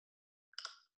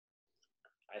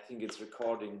I think it's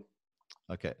recording.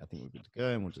 Okay, I think we're good to go,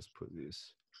 and we'll just put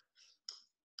this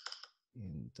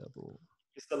in double.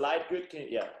 Is the light good?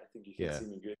 Yeah, I think you can see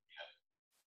me good.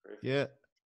 Yeah.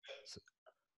 So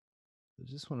I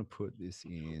just want to put this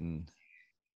in.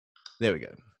 There we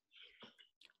go.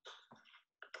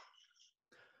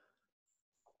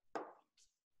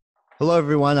 Hello,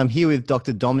 everyone. I'm here with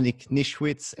Dr. Dominic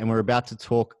Nischwitz, and we're about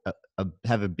to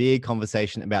have a big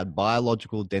conversation about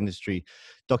biological dentistry.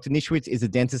 Dr. Nischwitz is a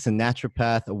dentist and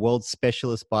naturopath, a world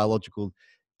specialist biological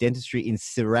dentistry in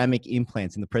ceramic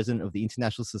implants, and the president of the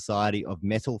International Society of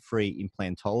Metal-Free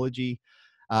Implantology.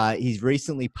 He's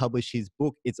recently published his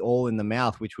book, It's All in the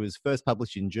Mouth, which was first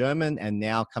published in German and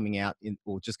now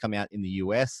just come out in the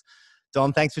US.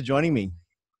 Dom, thanks for joining me.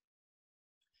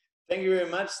 Thank you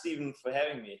very much, Stephen, for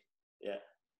having me. Yeah,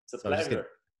 it's a pleasure.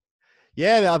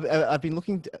 Yeah, I've been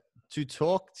looking to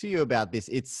talk to you about this.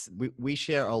 We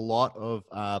share a lot of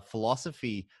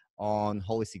philosophy on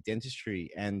holistic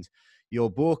dentistry, and your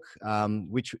book,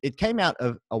 which it came out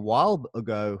a while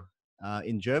ago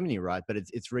in Germany, right? But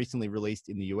it's recently released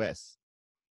in the US.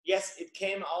 Yes, it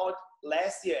came out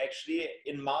last year, actually,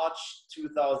 in March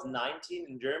 2019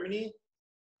 in Germany,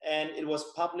 and it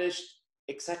was published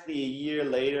exactly a year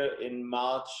later in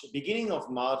March, beginning of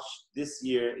March this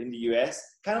year in the US,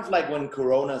 kind of like when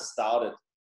Corona started.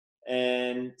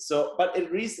 And so, but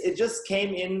it just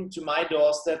came into my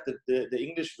doorstep, the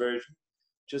English version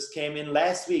just came in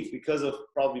last week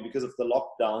probably because of the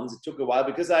lockdowns. It took a while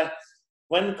because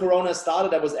when Corona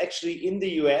started, I was actually in the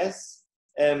US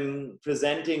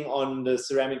presenting on the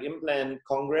Ceramic Implant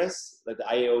Congress, like the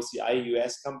IAOCI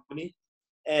US company.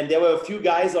 And there were a few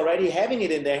guys already having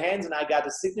it in their hands, and I got to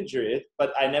signature it,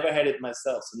 but I never had it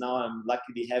myself. So now I'm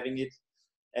luckily having it.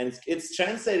 And it's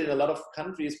translated in a lot of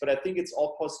countries, but I think it's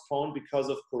all postponed because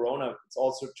of Corona. It's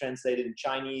also translated in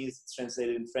Chinese, it's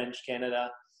translated in French, Canada,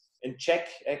 in Czech,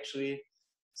 actually.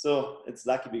 So it's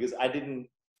lucky because I didn't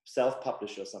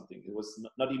self-publish or something. It was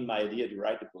not even my idea to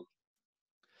write the book.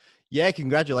 Yeah,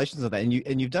 congratulations on that.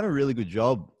 And you've done a really good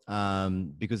job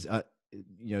because,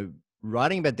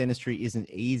 writing about dentistry isn't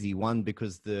easy. One,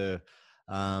 because the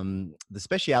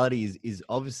speciality is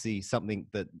obviously something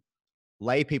that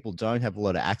lay people don't have a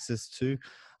lot of access to.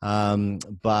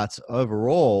 But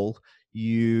overall,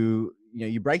 you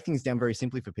break things down very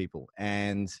simply for people.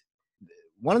 And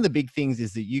one of the big things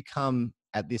is that you come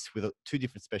at this with two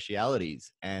different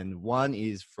specialities, and one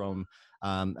is from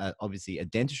obviously a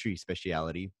dentistry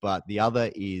speciality, but the other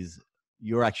is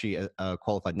you're actually a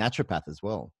qualified naturopath as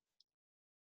well.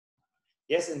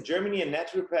 Yes, in Germany, a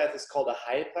naturopath is called a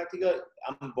Heilpraktiker.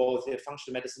 I'm both a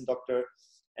functional medicine doctor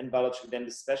and biological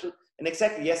dentist special. And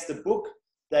exactly, yes, the book,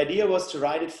 the idea was to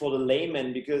write it for the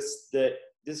layman because the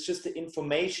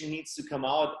information needs to come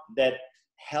out that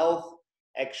health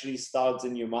actually starts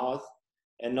in your mouth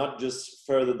and not just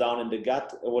further down in the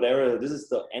gut or whatever. This is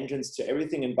the entrance to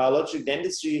everything. In biological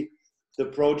dentistry, the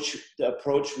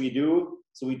approach we do,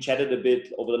 so we chatted a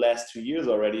bit over the last 2 years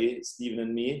already, Stephen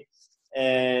and me,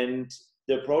 and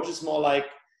the approach is more like,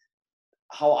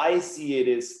 how I see it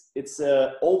is, it's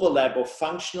an overlap of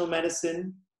functional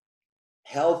medicine,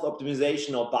 health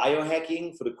optimization or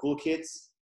biohacking for the cool kids,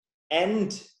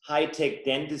 and high-tech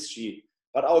dentistry.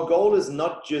 But our goal is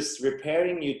not just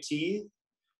repairing your teeth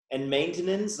and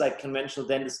maintenance like conventional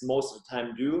dentists most of the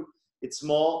time do. It's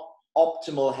more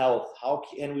optimal health. How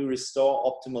can we restore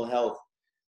optimal health?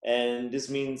 And this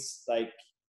means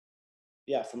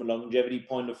from a longevity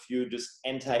point of view, just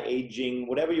anti-aging,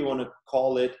 whatever you want to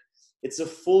call it. It's a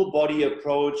full body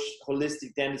approach,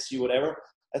 holistic dentistry, whatever.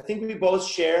 I think we both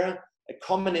share a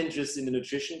common interest in the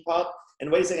nutrition part.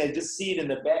 And wait a second, I just see it in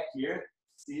the back here.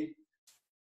 See,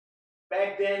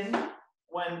 back then,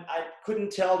 when I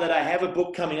couldn't tell that I have a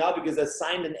book coming out because I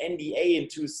signed an NDA in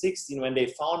 2016 when they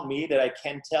found me that I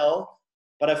can't tell,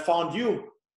 but I found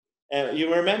you.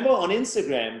 You remember on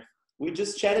Instagram? We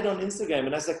just chatted on Instagram,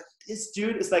 and I was like, this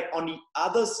dude is like on the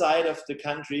other side of the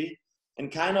country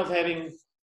and kind of having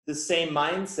the same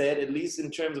mindset, at least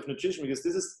in terms of nutrition, because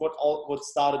this is what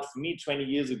started for me 20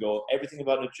 years ago, everything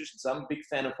about nutrition. So I'm a big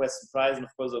fan of Weston Price and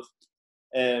of course of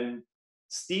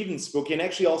Stephen's book, and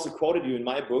actually also quoted you in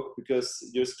my book because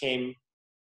yours came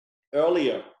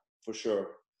earlier for sure.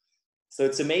 So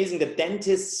it's amazing that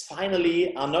dentists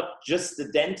finally are not just the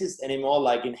dentist anymore,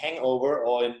 like in Hangover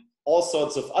or in all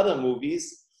sorts of other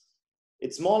movies.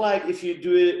 It's more like if you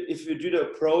do the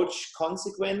approach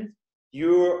consequent,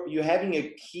 you're having a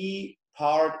key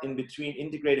part in between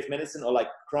integrative medicine or like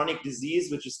chronic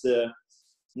disease, which is the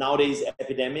nowadays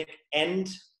epidemic, and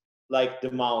like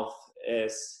the mouth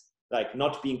is like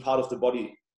not being part of the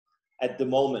body at the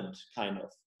moment, kind of.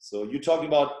 So you're talking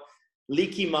about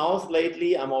leaky mouth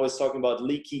lately. I'm always talking about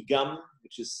leaky gum,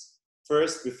 which is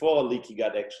first before leaky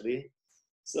gut actually.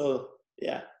 So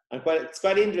yeah, it's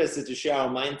quite interested to share our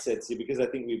mindsets here because I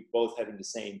think we're both having the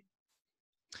same.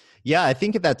 Yeah, I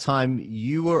think at that time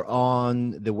you were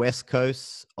on the West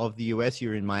Coast of the US. You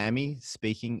were in Miami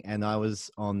speaking, and I was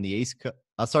on the East Coast.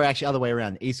 Sorry, actually, other way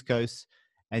around, East Coast,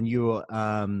 and you were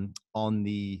on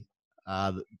the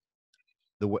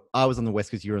I was on the West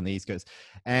Coast. You were on the East Coast,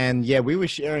 and yeah, we were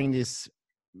sharing this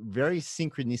very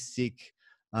synchronistic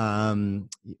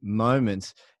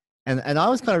moment. And I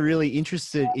was kind of really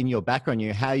interested in your background,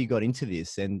 how you got into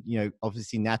this, and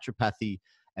obviously naturopathy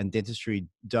and dentistry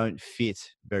don't fit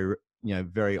very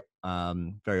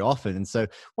often. And so,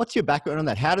 what's your background on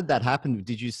that? How did that happen?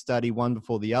 Did you study one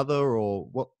before the other, or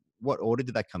what order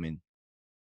did that come in?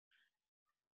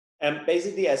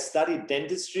 Basically, I studied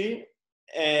dentistry,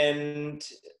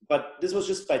 but this was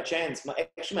just by chance.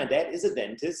 My dad is a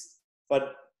dentist,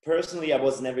 but personally, I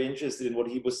was never interested in what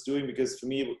he was doing because for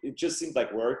me, it just seemed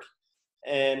like work.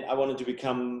 And I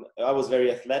was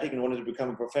very athletic and wanted to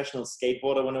become a professional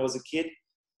skateboarder when I was a kid.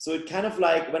 So it kind of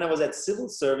like when I was at civil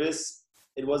service,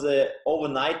 it was an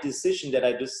overnight decision that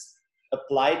I just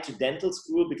applied to dental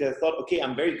school because I thought, okay,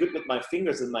 I'm very good with my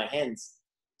fingers and my hands.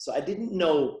 So I didn't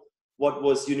know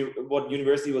what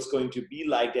university was going to be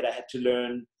like, that I had to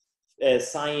learn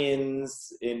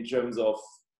science in terms of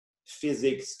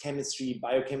physics, chemistry,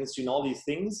 biochemistry, and all these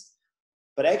things.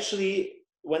 But actually,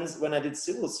 when I did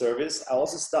civil service, I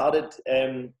also started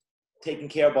taking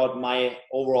care about my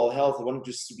overall health. I wanted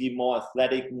just to be more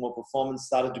athletic, more performance,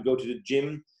 started to go to the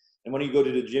gym. And when you go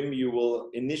to the gym, you will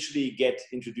initially get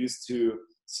introduced to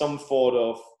some sort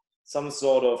of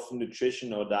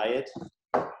nutrition or diet.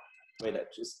 Wait,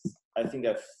 I think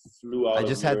I flew out. I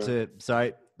just had to,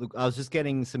 sorry. Look, I was just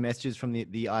getting some messages from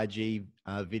the IG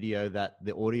video that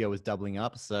the audio was doubling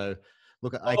up. So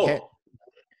look, I can't.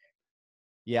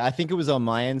 Yeah, I think it was on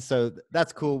my end. So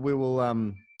that's cool. We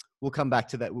will, we'll come back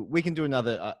to that. We can do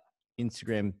another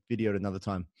Instagram video at another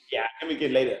time. Yeah, can we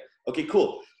get later? Okay,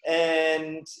 cool.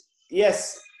 And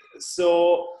yes,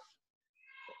 so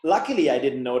luckily I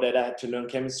didn't know that I had to learn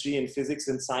chemistry and physics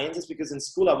and sciences because in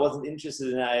school I wasn't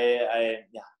interested in.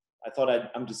 I thought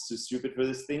I'm just too stupid for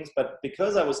these things. But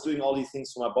because I was doing all these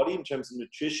things for my body in terms of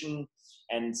nutrition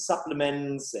and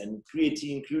supplements and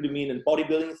creatine, glutamine, and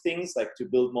bodybuilding things like to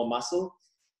build more muscle,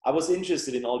 I was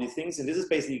interested in all these things. And this is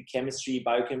basically chemistry,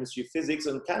 biochemistry, physics,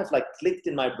 and kind of like clicked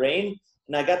in my brain.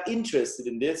 And I got interested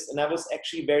in this, and I was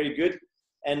actually very good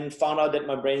and found out that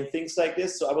my brain thinks like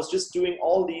this. So I was just doing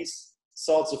all these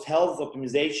sorts of health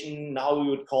optimization, now we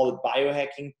would call it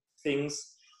biohacking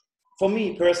things, for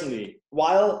me personally,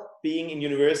 while being in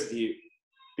university.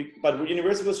 But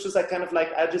university was just like kind of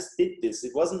like, I just did this.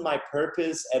 It wasn't my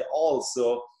purpose at all.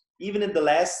 So even in the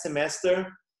last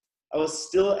semester, I was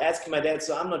still asking my dad,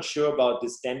 so I'm not sure about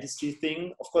this dentistry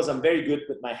thing. Of course, I'm very good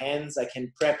with my hands. I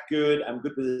can prep good. I'm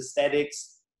good with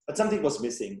aesthetics, but something was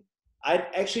missing. I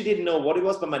actually didn't know what it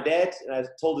was, but my dad, and I've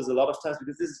told this a lot of times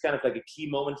because this is kind of like a key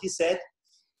moment. He said,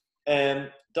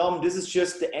 Dom, this is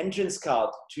just the entrance card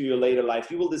to your later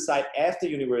life. You will decide after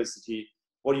university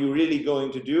what you're really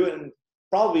going to do. And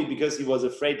probably because he was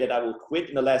afraid that I will quit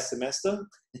in the last semester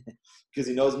because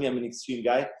he knows me, I'm an extreme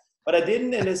guy. But I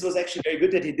didn't, and this was actually very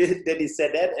good that he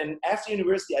said that. And after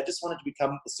university, I just wanted to become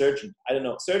a surgeon. I don't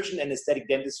know, surgeon and aesthetic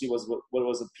dentistry was what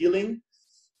was appealing.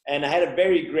 And I had a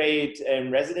very great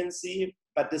residency.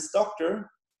 But this doctor,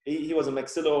 he was a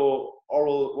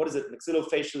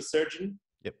maxillofacial surgeon.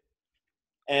 Yep.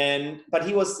 But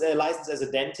he was licensed as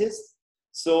a dentist.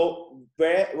 So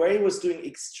where he was doing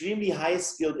extremely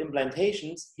high-skilled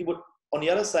implantations, he would, on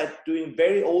the other side, doing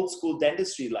very old-school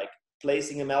dentistry, like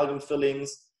placing amalgam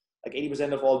fillings, like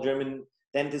 80% of all German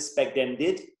dentists back then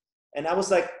did. And I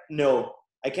was like, no,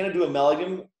 I cannot do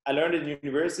amalgam. I learned it in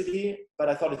university, but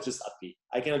I thought it's just ugly.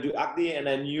 I cannot do ugly. And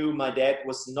I knew my dad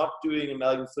was not doing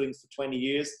amalgam fillings for 20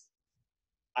 years.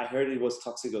 I heard it was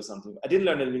toxic or something. I didn't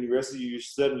learn it in university. You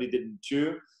certainly didn't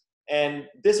too. And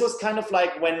this was kind of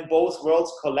like when both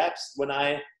worlds collapsed, when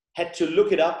I had to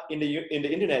look it up in the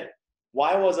internet.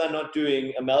 Why was I not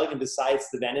doing amalgam besides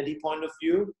the vanity point of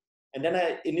view? And then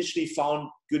I initially found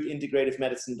good integrative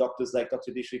medicine doctors like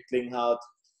Dr. Dietrich Klinghardt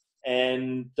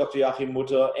and Dr. Joachim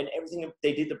Mutter, and everything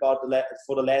they did for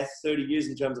the last 30 years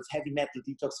in terms of heavy metal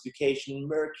detoxification,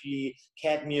 mercury,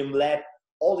 cadmium, lead,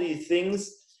 all these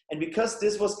things. And because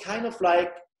this was kind of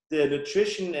like the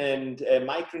nutrition and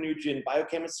micronutrient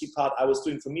biochemistry part I was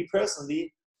doing for me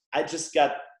personally, I just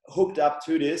got hooked up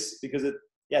to this because it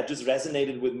just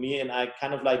resonated with me, and I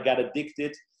kind of like got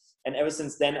addicted. And ever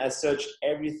since then, I searched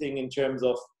everything in terms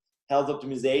of health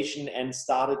optimization and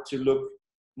started to look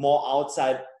more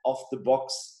outside of the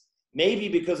box. Maybe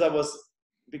because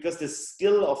the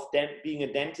skill of being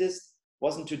a dentist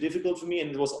wasn't too difficult for me,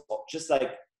 and it was just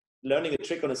like learning a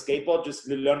trick on a skateboard. Just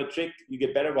learn a trick, you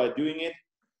get better by doing it.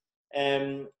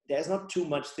 And there's not too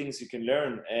much things you can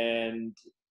learn and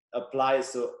apply.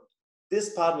 So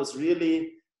this part was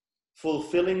really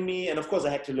fulfilling me. And of course I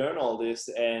had to learn all this.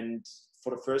 And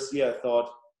for the first year I thought,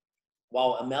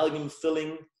 wow, amalgam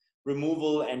filling,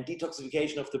 removal and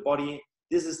detoxification of the body,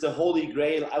 this is the holy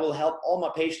grail. I will help all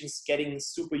my patients getting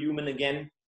superhuman again,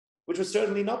 which was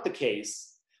certainly not the case.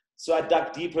 So I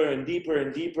dug deeper and deeper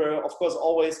and deeper, of course,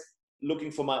 always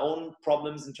looking for my own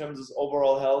problems in terms of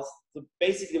overall health. So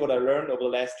basically what I learned over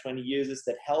the last 20 years is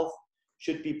that health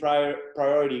should be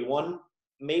priority one.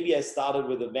 Maybe I started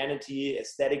with a vanity,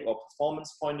 aesthetic or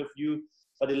performance point of view,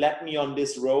 but it led me on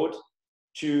this road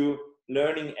to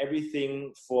learning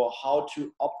everything for how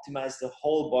to optimize the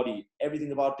whole body,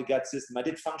 everything about the gut system. I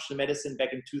did functional medicine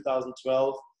back in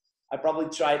 2012. I probably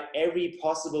tried every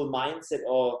possible mindset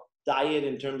or diet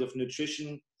in terms of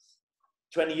nutrition.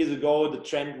 20 years ago, the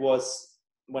trend was,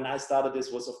 when I started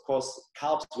this, was of course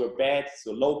carbs were bad,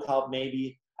 so low carb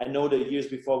maybe. I know the years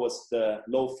before was the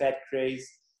low fat craze.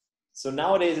 So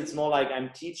nowadays it's more like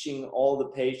I'm teaching all the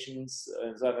patients.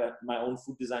 So I have my own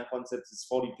food design concepts. It's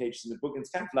 40 pages in the book. It's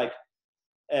kind of like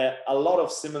a lot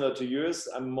of similar to yours.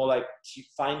 I'm more like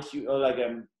I'm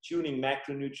tuning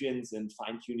macronutrients and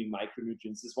fine-tuning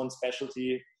micronutrients. This one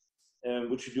specialty,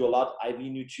 which we do a lot, IV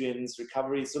nutrients,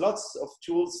 recovery. So lots of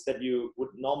tools that you would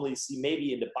normally see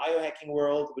maybe in the biohacking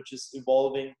world, which is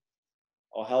evolving,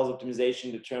 or health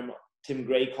optimization, the term Tim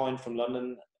Gray coined from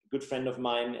London, a good friend of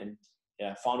mine and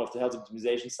founder of the Health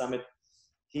Optimization Summit.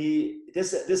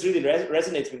 This really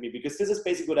resonates with me, because this is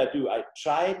basically what I do. I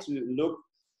try to look,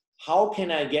 how can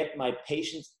I get my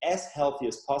patients as healthy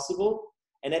as possible?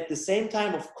 And at the same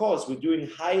time, of course, we're doing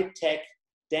high-tech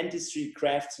dentistry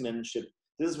craftsmanship.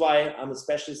 This is why I'm a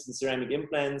specialist in ceramic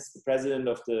implants, the president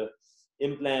of the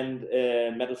Implant,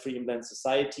 Metal-Free Implant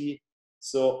Society.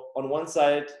 So on one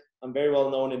side, I'm very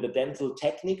well known in the dental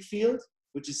technique field,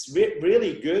 which is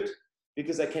really good,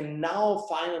 because I can now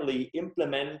finally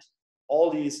implement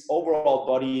all these overall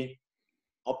body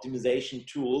optimization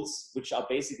tools, which are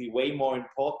basically way more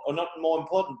important, or not more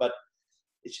important, but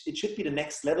it should be the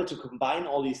next level to combine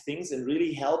all these things and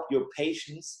really help your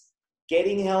patients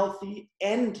getting healthy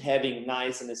and having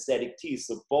nice and aesthetic teeth.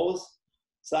 So both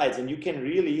sides. And you can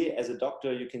really, as a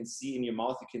doctor, you can see in your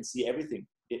mouth, you can see everything,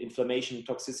 inflammation,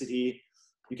 toxicity.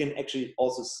 You can actually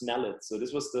also smell it. So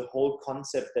this was the whole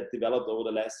concept that developed over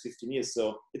the last 15 years.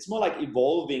 So it's more like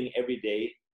evolving every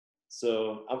day.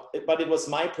 So, but it was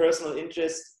my personal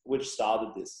interest which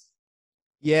started this.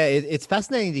 Yeah, it's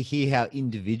fascinating to hear how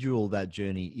individual that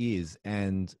journey is.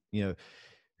 And,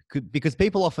 because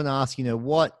people often ask,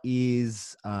 what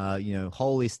is,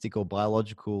 holistic or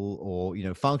biological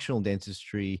or, functional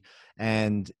dentistry?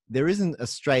 And there isn't a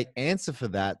straight answer for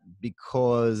that,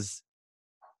 because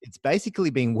it's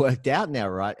basically being worked out now,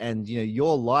 right? And,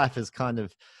 your life has kind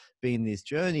of been this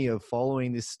journey of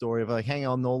following this story of like, hang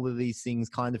on, all of these things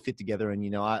kind of fit together.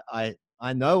 And,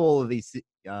 I know all of these,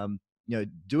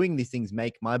 doing these things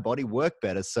make my body work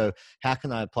better. So how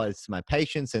can I apply this to my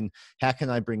patients, and how can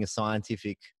I bring a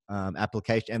scientific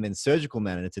application and then surgical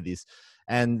manner to this?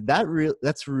 And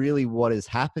that's really what is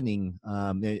happening.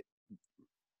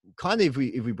 Kind of,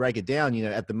 if we break it down,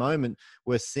 at the moment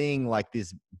we're seeing like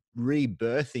this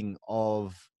rebirthing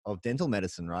of dental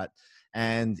medicine, right?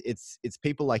 And it's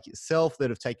people like yourself that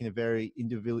have taken a very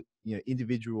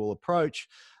individual approach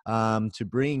to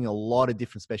bringing a lot of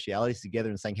different specialities together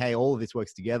and saying, hey, all of this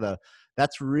works together.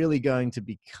 That's really going to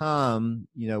become,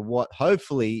 what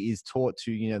hopefully is taught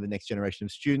to, the next generation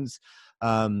of students.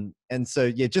 And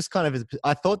so, just kind of,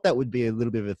 I thought that would be a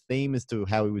little bit of a theme as to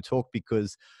how we would talk,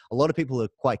 because a lot of people are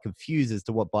quite confused as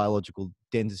to what biological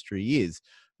dentistry is,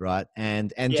 right?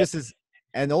 And just as,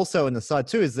 and also an aside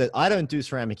too, is that I don't do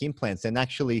ceramic implants. And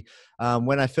actually,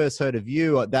 when I first heard of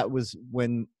you, that was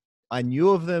when I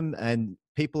knew of them, and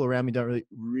people around me don't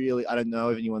really, I don't know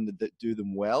of anyone that do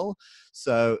them well.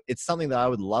 So it's something that I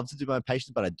would love to do my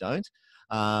patients, but I don't.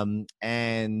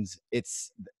 And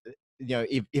it's,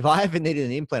 if I ever needed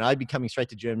an implant, I'd be coming straight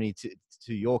to Germany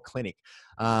to your clinic.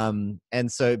 And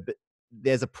so, but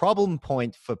there's a problem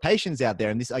point for patients out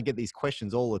there. And I get these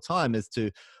questions all the time as to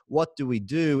what do we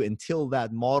do until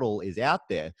that model is out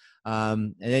there?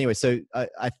 And anyway, so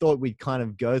I thought we'd kind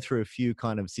of go through a few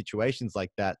kind of situations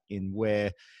like that, in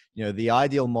where, the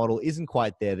ideal model isn't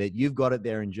quite there, that you've got it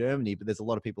there in Germany, but there's a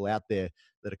lot of people out there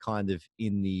that are kind of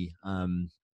in the,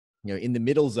 in the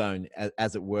middle zone,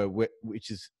 as it were,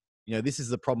 which is this is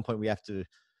the problem point we have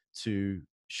to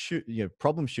shoot,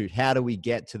 problem shoot. How do we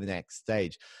get to the next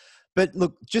stage? But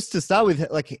look, just to start with,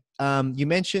 you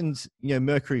mentioned,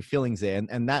 mercury fillings there,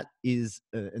 and that is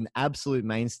an absolute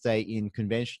mainstay in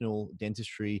conventional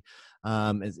dentistry,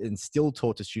 and still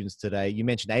taught to students today. You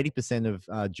mentioned 80%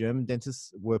 of German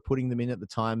dentists were putting them in at the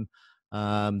time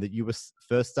that you were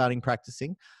first starting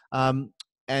practicing,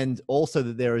 and also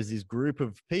that there is this group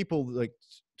of people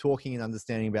talking and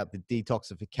understanding about the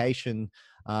detoxification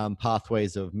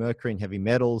pathways of mercury and heavy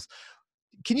metals.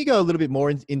 Can you go a little bit more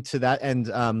into that, and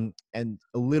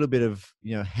a little bit of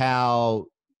how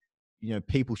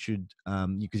people should,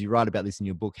 because you write about this in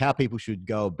your book, how people should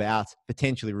go about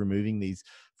potentially removing these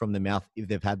from the mouth if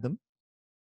they've had them?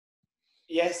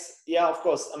 Yes, yeah, of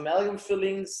course. Amalgam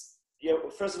fillings.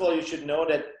 First of all, you should know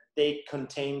that they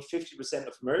contain 50%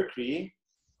 of mercury,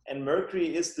 and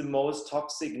mercury is the most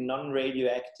toxic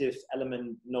non-radioactive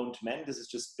element known to man. This is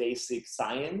just basic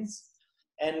science.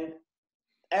 And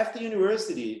after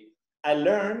university, I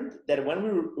learned that when we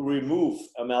remove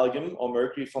amalgam or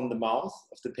mercury from the mouth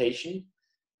of the patient,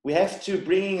 we have to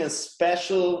bring in a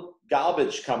special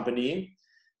garbage company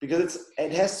because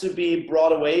it has to be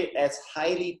brought away as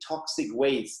highly toxic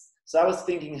waste. So I was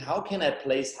thinking, how can I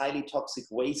place highly toxic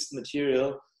waste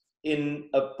material in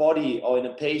a body or in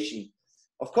a patient?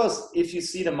 Of course, if you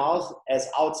see the mouth as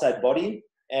outside body,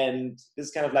 and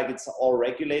it's kind of like it's all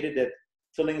regulated, that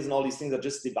fillings and all these things are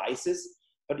just devices.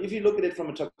 But if you look at it from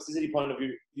a toxicity point of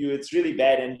view, it's really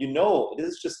bad. And this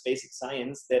is just basic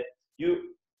science, that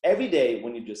you, every day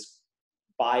when you just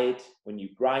bite, when you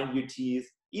grind your teeth,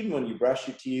 even when you brush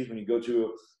your teeth, when you go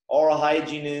to oral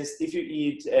hygienist, if you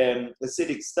eat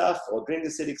acidic stuff or drink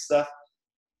acidic stuff,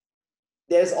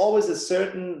 there's always a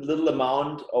certain little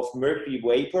amount of mercury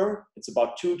vapor. It's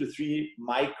about 2 to 3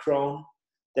 micron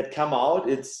that come out.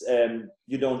 It's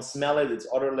you don't smell it, it's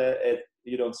odorless,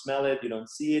 you don't smell it, you don't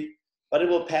see it, but it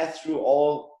will pass through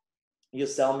all your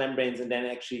cell membranes and then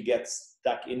actually gets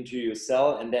stuck into your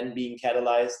cell and then being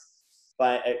catalyzed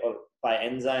by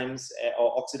enzymes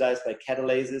or oxidized by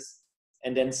catalases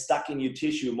and then stuck in your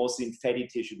tissue, mostly in fatty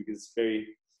tissue, because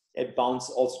it bounds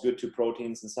also good to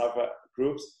proteins and sulfur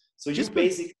groups. So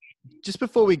just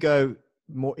before we go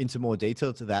into more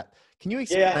detail to that, can you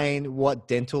explain what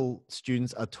dental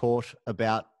students are taught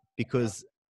about? Because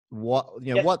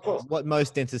what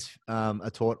most dentists are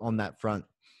taught on that front.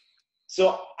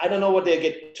 So I don't know what they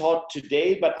get taught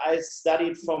today, but I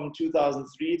studied from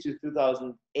 2003 to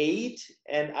 2008,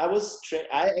 and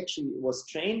I actually was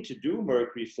trained to do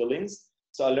mercury fillings.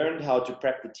 So I learned how to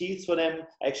prep the teeth for them.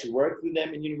 I actually worked with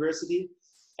them in university,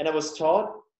 and I was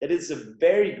taught that it's a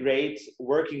very great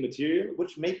working material,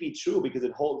 which may be true because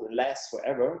it holds and lasts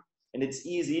forever, and it's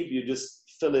easy. You just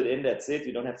fill it in, that's it.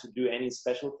 You don't have to do any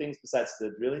special things besides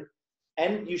the drilling.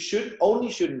 And you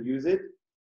shouldn't use it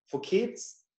for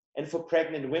kids and for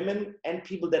pregnant women and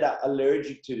people that are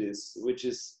allergic to this, which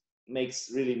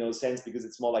makes really no sense because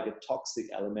it's more like a toxic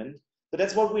element. But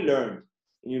that's what we learned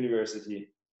in university.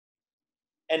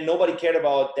 And nobody cared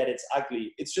about that it's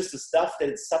ugly. It's just the stuff that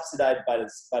is subsidized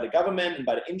by the government and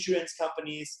by the insurance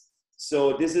companies.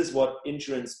 So this is what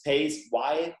insurance pays.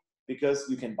 Why? Because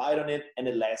you can bite on it and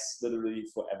it lasts literally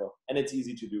forever. And it's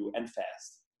easy to do and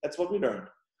fast. That's what we learned.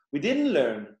 We didn't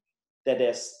learn that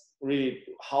there's really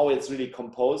how it's really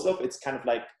composed of. It's kind of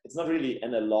like, it's not really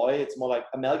an alloy. It's more like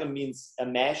amalgam means a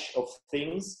mash of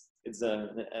things. It's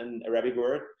an Arabic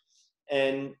word.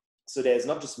 And so there's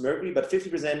not just mercury, but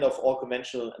 50% of all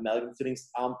conventional amalgam fillings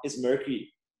is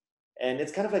mercury. And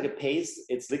it's kind of like a paste.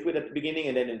 It's liquid at the beginning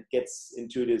and then it gets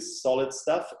into this solid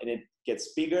stuff and it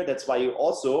gets bigger. That's why you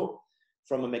also,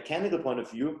 from a mechanical point of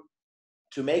view,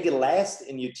 to make it last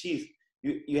in your teeth,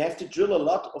 you have to drill a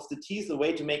lot of the teeth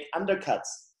away to make undercuts.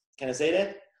 Can I say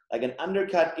that? Like an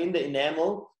undercut in the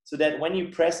enamel so that when you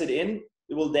press it in,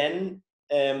 it will then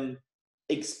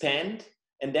expand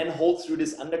and then hold through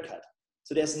this undercut.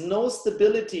 So there's no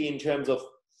stability in terms of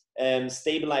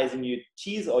stabilizing your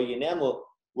teeth or your enamel,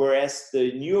 whereas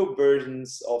the newer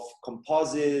versions of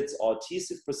composites or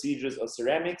adhesive procedures or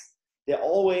ceramics, they're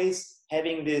always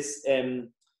having this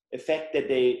effect that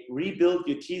they rebuild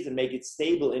your teeth and make it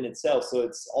stable in itself. So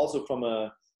it's also from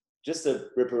just a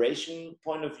reparation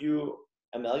point of view,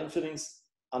 amalgam fillings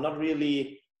are not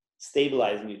really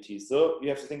stabilizing your teeth. So you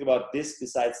have to think about this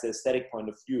besides the aesthetic point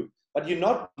of view. But you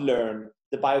not learn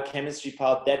the biochemistry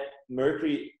part, that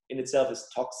mercury in itself is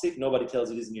toxic. Nobody tells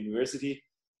you this in university.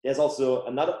 There's also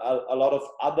a lot of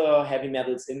other heavy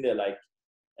metals in there, like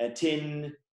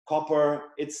tin, copper.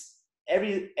 It's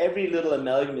every little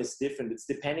amalgam is different. It's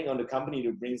depending on the company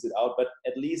who brings it out, but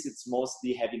at least it's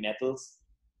mostly heavy metals.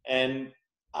 And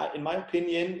in my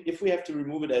opinion, if we have to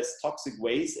remove it as toxic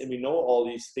waste, and we know all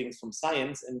these things from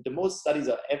science, and the most studies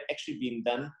are actually being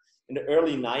done in the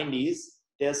early 90s.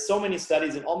 There's so many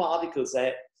studies in all my articles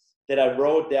that I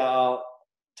wrote. There are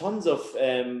tons of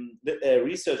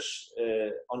research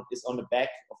is on the back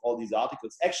of all these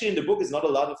articles. Actually, in the book is not a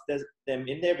lot of them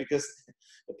in there because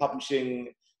the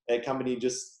publishing company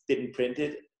just didn't print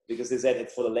it, because they said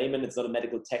it's for the layman, it's not a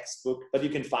medical textbook, but you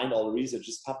can find all the research,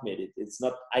 just PubMed it. It's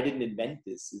not, I didn't invent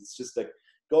this. It's just like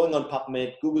going on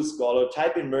PubMed, Google Scholar,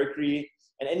 type in mercury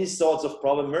and any sorts of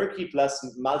problem, mercury plus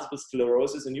multiple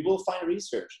sclerosis, and you will find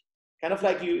research. Kind of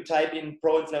like you type in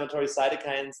pro-inflammatory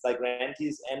cytokines like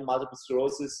Rantis and multiple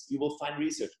sclerosis, you will find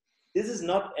research. This is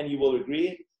not, and you will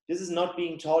agree, this is not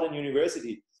being taught in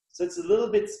university. So it's a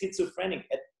little bit schizophrenic.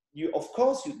 Of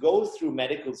course, you go through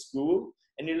medical school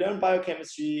and you learn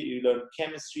biochemistry, you learn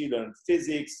chemistry, you learn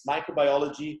physics,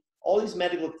 microbiology, all these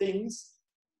medical things.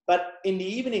 But in the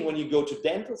evening, when you go to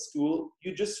dental school,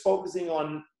 you're just focusing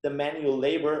on the manual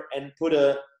labor and put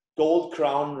a gold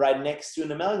crown right next to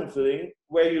an amalgam filling,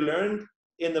 where you learned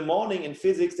in the morning in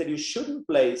physics that you shouldn't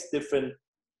place different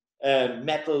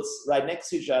metals right next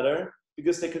to each other,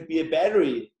 because there could be a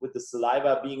battery with the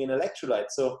saliva being an electrolyte.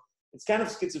 So it's kind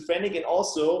of schizophrenic. And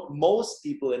also most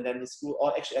people in dental school,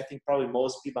 or actually I think probably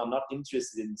most people, are not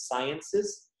interested in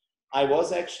sciences. I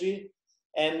was actually.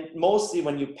 And mostly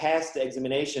when you pass the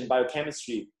examination,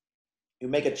 biochemistry, you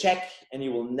make a check and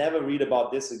you will never read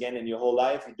about this again in your whole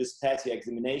life. You just pass your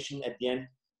examination at the end.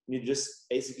 And you just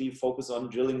basically focus on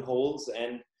drilling holes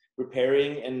and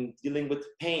repairing and dealing with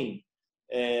pain.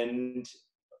 And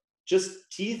just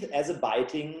teeth as a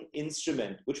biting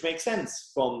instrument, which makes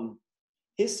sense from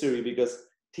history, because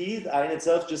teeth are in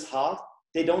itself just hard.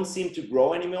 They don't seem to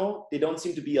grow anymore. They don't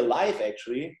seem to be alive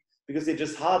actually, because they're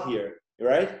just hard here,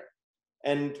 right?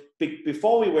 And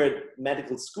before we were at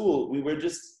medical school, we were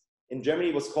just, in Germany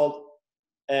it was called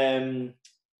ein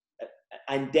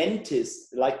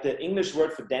dentist, like the English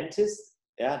word for dentist.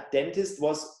 Yeah, dentist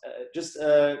was just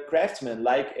a craftsman,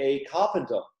 like a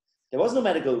carpenter. There was no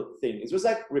medical thing. It was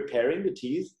like repairing the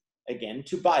teeth again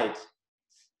to bite.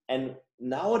 And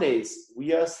nowadays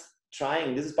we are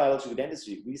trying, this is biological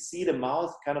dentistry, we see the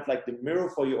mouth kind of like the mirror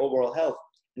for your overall health.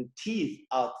 And teeth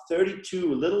are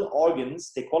 32 little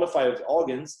organs. They qualify as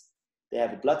organs. They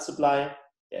have a blood supply,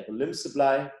 they have a lymph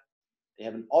supply, they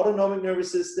have an autonomic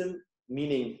nervous system,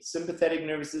 meaning sympathetic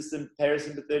nervous system,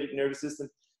 parasympathetic nervous system,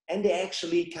 and they're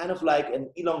actually kind of like an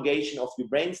elongation of your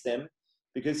brainstem,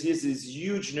 because here's this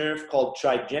huge nerve called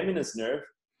trigeminous nerve,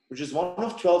 which is one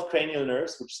of 12 cranial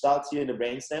nerves, which starts here in the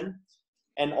brainstem.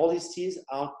 And all these teeth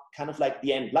are kind of like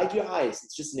the end, like your eyes.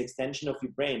 It's just an extension of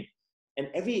your brain. And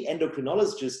every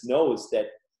endocrinologist knows that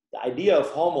the idea of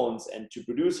hormones, and to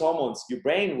produce hormones, your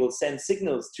brain will send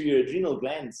signals to your adrenal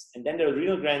glands, and then the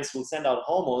adrenal glands will send out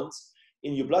hormones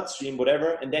in your bloodstream,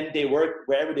 whatever, and then they work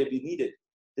wherever they be needed.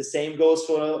 The same goes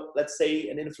for, let's say,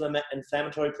 an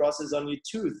inflammatory process on your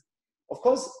tooth. Of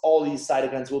course, all these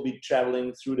cytokines will be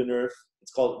traveling through the nerve.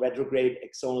 It's called retrograde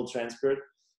axonal transport,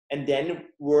 and then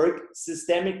work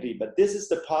systemically. But this is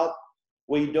the part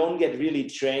where you don't get really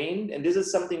trained, and this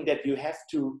is something that you have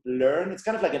to learn. It's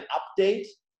kind of like an update.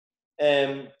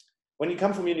 When you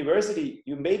come from university,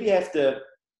 you maybe have the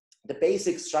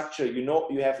basic structure. You know,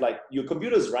 you have like your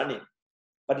computer's running,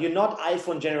 but you're not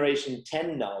iPhone generation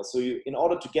 10 now. So in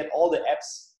order to get all the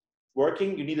apps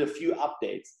working, you need a few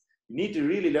updates. You need to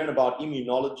really learn about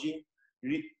immunology.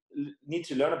 You need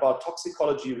to learn about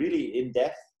toxicology really in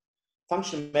depth.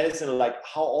 Functional medicine, like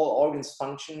how all organs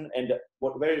function, and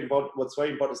what's very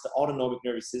important is the autonomic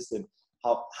nervous system,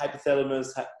 how hypothalamus,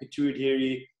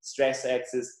 pituitary, stress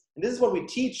axis. And this is what we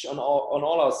teach on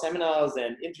all our seminars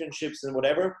and internships and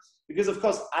whatever, because of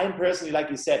course I'm personally, like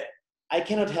you said, I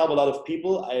cannot help a lot of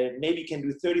people. I maybe can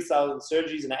do 30,000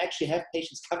 surgeries, and I actually have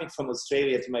patients coming from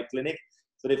Australia to my clinic,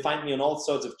 so they find me on all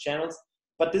sorts of channels.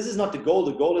 But this is not the goal.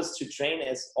 The goal is to train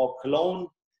or clone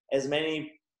as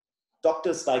many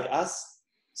doctors like us,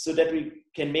 so that we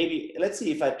can maybe, let's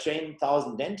see, if I train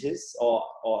 1,000 dentists or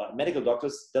medical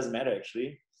doctors, doesn't matter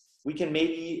actually, we can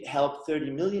maybe help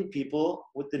 30 million people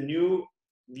with the new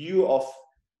view of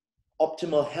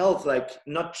optimal health, like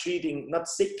not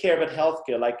sick care, but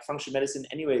healthcare, like functional medicine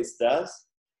anyways does.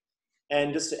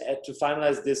 And just to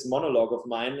finalize this monologue of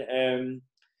mine,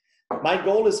 my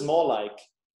goal is more like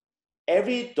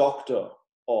every doctor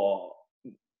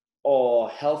or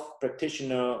health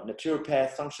practitioner, naturopath,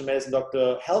 functional medicine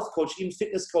doctor, health coach, even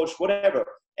fitness coach, whatever.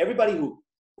 Everybody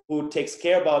who takes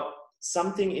care about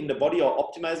something in the body or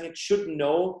optimizing it should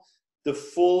know the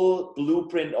full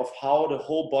blueprint of how the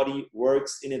whole body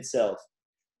works in itself.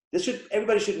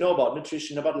 Everybody should know about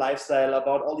nutrition, about lifestyle,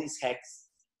 about all these hacks.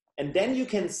 And then you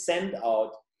can send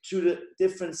out to the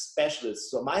different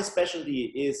specialists. So my specialty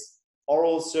is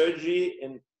oral surgery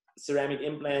and ceramic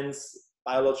implants,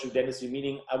 biological dentistry,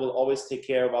 meaning I will always take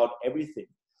care about everything.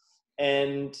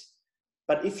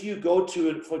 But if you go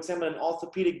to, for example, an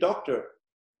orthopedic doctor,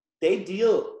 they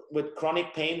deal with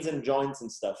chronic pains and joints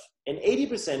and stuff. And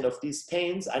 80% of these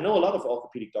pains, I know a lot of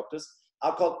orthopedic doctors,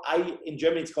 are called, in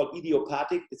Germany it's called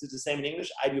idiopathic. Is it the same in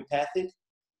English? Idiopathic.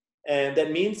 And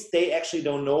that means they actually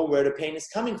don't know where the pain is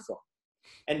coming from.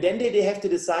 And then they have to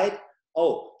decide,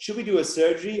 oh, should we do a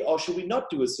surgery or should we not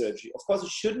do a surgery? Of course, you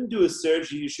shouldn't do a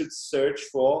surgery. You should search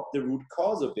for the root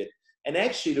cause of it. And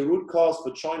actually, the root cause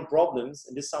for joint problems,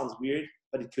 and this sounds weird,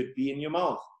 but it could be in your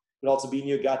mouth. It could also be in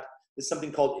your gut. There's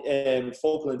something called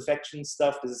focal infection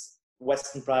stuff. This is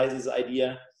Weston Price's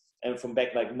idea and from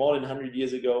back like more than 100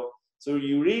 years ago. So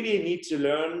you really need to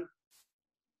learn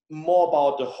more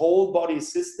about the whole body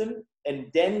system and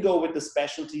then go with the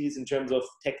specialties in terms of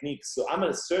techniques. So I'm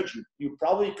a surgeon. You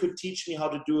probably could teach me how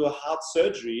to do a heart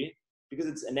surgery because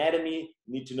it's anatomy.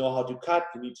 You need to know how to cut.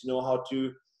 You need to know how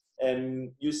to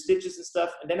use stitches and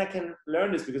stuff. And then I can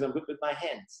learn this because I'm good with my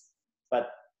hands. But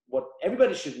what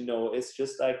everybody should know is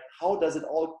just like, how does it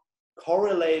all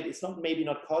correlate? It's not maybe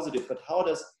not causative, but how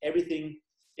does everything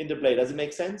interplay? Does it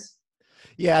make sense?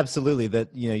 Yeah, absolutely. That,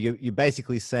 you're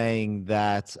basically saying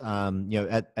that,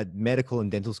 at medical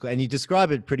and dental school, and you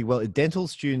describe it pretty well, dental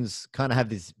students kind of have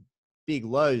this big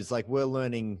lows, like we're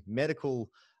learning medical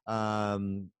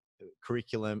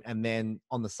curriculum, and then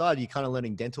on the side, you're kind of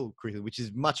learning dental curriculum, which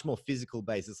is much more physical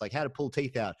based. It's like how to pull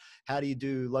teeth out, how do you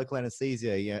do local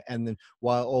anesthesia, and then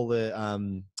while all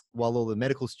the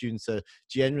medical students are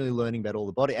generally learning about all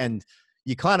the body, and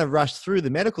you kind of rush through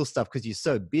the medical stuff because you're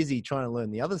so busy trying to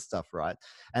learn the other stuff, right?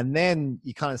 And then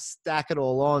you kind of stack it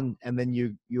all on, and then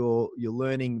you're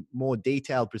learning more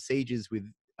detailed procedures with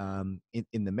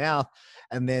in the mouth,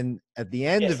 and then at the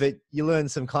end of it, you learn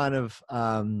some kind of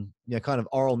kind of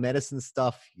oral medicine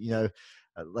stuff,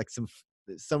 like some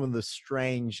of the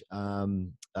strange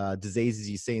diseases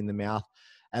you see in the mouth.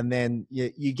 And then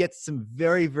you get some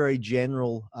very, very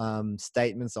general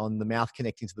statements on the mouth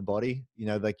connecting to the body.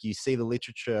 Like you see the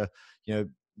literature,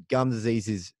 gum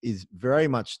disease is very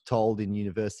much told in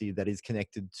university that is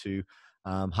connected to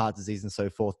heart disease and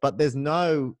so forth. But there's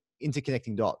no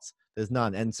interconnecting dots. There's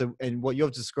none. And what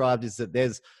you've described is that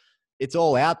it's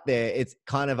all out there. It's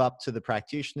kind of up to the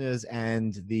practitioners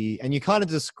and you're kind of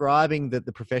describing that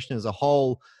the profession as a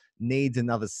whole needs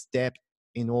another step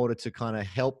in order to kind of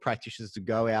help practitioners to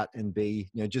go out and be,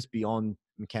 just beyond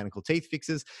mechanical teeth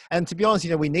fixes. And to be honest,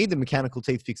 we need the mechanical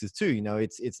teeth fixes too.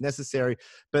 It's necessary.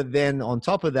 But then on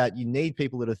top of that, you need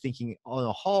people that are thinking on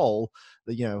a whole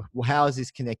that, how is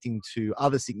this connecting to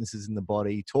other sicknesses in the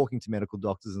body, talking to medical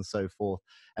doctors and so forth.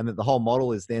 And that the whole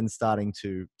model is then starting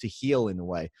to heal in a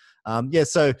way.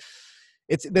 So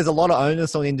there's a lot of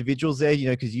onus on individuals there,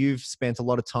 because you've spent a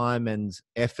lot of time and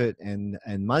effort and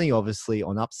money, obviously,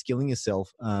 on upskilling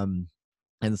yourself.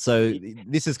 And so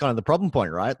this is kind of the problem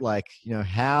point, right? Like,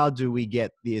 how do we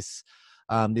get this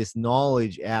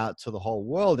knowledge out to the whole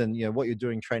world? And, what you're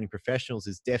doing training professionals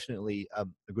is definitely a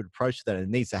good approach to that. And it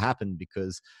needs to happen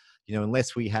because,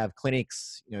 unless we have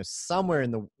clinics, somewhere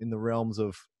in the realms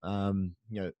of,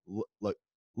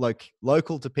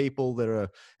 local to people that are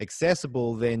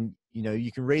accessible, then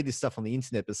you can read this stuff on the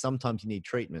internet, but sometimes you need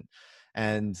treatment.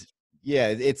 And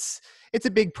it's a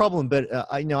big problem, but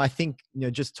I think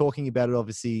just talking about it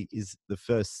obviously is the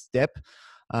first step.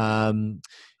 One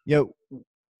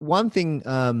thing,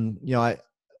 when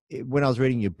I was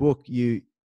reading your book, you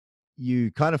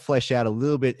kind of flesh out a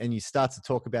little bit, and you start to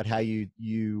talk about how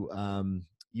you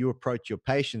approach your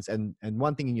patients. And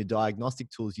one thing in your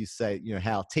diagnostic tools, you say,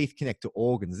 how teeth connect to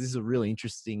organs. This is a really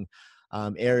interesting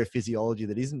area of physiology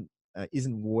that isn't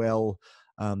well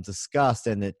discussed,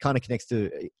 and it kind of connects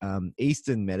to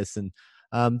Eastern medicine.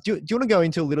 Do you want to go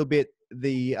into a little bit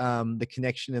the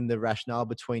connection and the rationale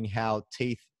between how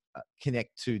teeth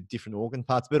connect to different organ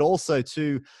parts, but also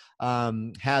to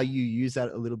how you use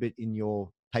that a little bit in your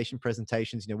patient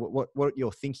presentations? What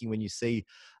you're thinking when you see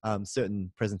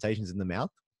certain presentations in the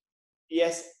mouth?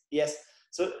 Yes.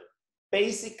 So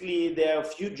basically, there are a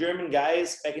few German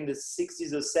guys back in the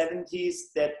 60s or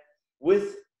 70s that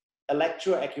with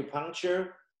electroacupuncture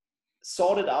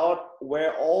sorted out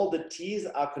where all the teeth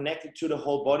are connected to the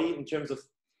whole body. In terms of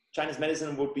Chinese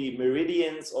medicine would be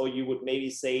meridians, or you would maybe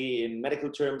say in medical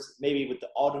terms, maybe with the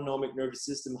autonomic nervous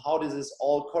system, how does this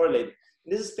all correlate?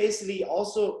 And this is basically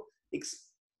also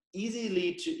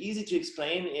easy to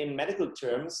explain in medical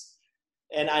terms.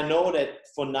 And I know that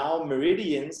for now,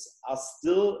 meridians are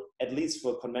still, at least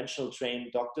for conventional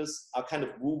trained doctors, are kind of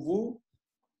woo-woo.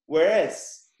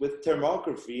 Whereas with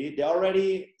thermography, they're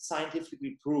already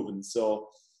scientifically proven. So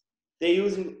they're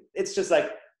using, it's just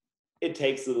like, it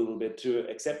takes a little bit to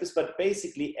accept this, but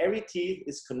basically every teeth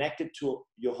is connected to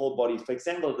your whole body. For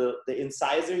example, the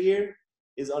incisor here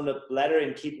is on the bladder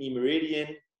and kidney meridian.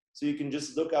 So you can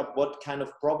just look up what kind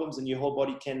of problems in your whole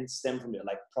body can stem from it,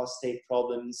 like prostate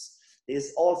problems.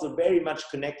 It's also very much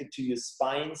connected to your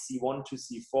spine, C1 to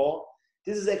C4.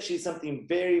 This is actually something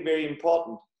very, very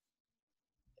important.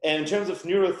 And in terms of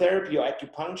neurotherapy or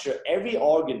acupuncture, every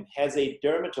organ has a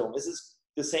dermatome. This is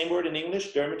the same word in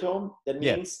English, dermatome. That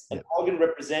means an organ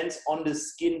represents on the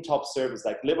skin top surface,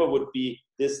 like liver would be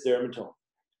this dermatome.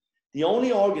 The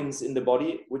only organs in the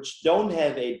body which don't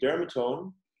have a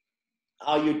dermatome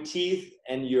are your teeth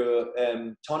and your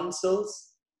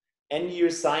tonsils and your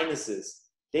sinuses.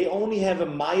 They only have a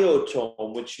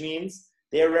myotome, which means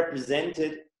they're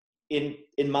represented in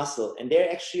muscle, and they're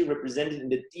actually represented in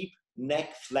the deep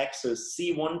neck flexors,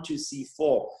 C1 to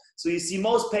C4. So you see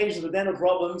most patients with dental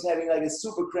problems having like a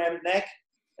super cramped neck.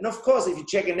 And of course, if you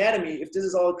check anatomy, if this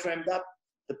is all cramped up,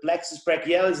 the plexus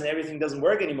brachialis and everything doesn't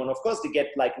work anymore. And of course, they get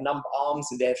like numb arms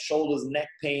and they have shoulders and neck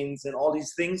pains and all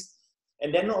these things.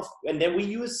 And then we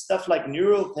use stuff like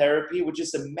neurotherapy, which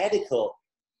is a medical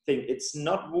thing. It's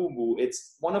not woo-woo.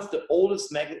 It's one of the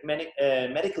oldest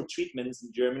medical treatments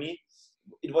in Germany.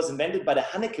 It was invented by the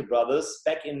Haneke brothers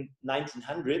back in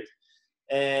 1900.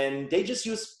 And they just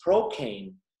use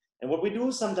procaine. And what we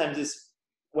do sometimes is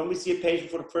when we see a patient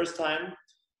for the first time,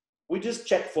 we just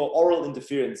check for oral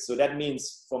interference. So that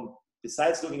means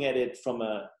besides looking at it from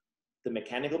the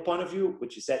mechanical point of view,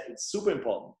 which you said it's super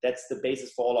important. That's the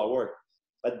basis for all our work.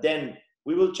 But then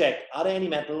we will check, are there any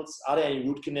metals, are there any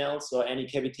root canals or any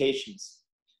cavitations?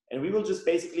 And we will just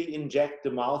basically inject the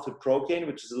mouth with procaine,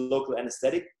 which is a local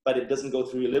anesthetic, but it doesn't go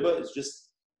through your liver. It's just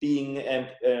being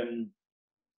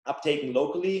uptaken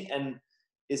locally and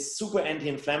is super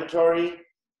anti-inflammatory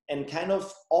and kind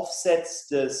of offsets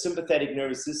the sympathetic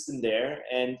nervous system there.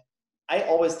 And I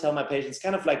always tell my patients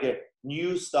kind of like a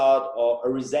new start or a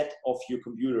reset of your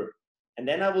computer. And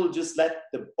then I will just let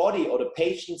the body or the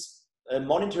patients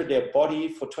monitor their body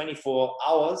for 24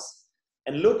 hours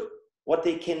and look what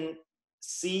they can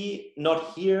see,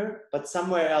 not here, but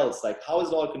somewhere else. Like, how is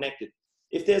it all connected?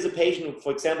 If there's a patient who,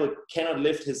 for example, cannot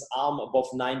lift his arm above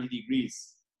 90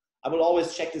 degrees, I will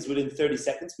always check this within 30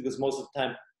 seconds because most of the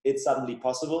time it's suddenly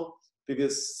possible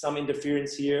because some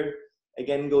interference here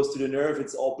again goes to the nerve.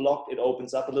 It's all blocked. It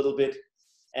opens up a little bit.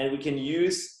 And we can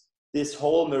use this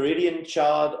whole meridian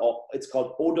chart, or it's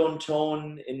called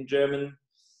Odontone in German.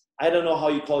 I don't know how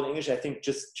you call it in English. I think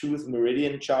just tooth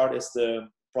meridian chart is the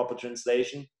proper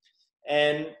translation.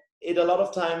 And it a lot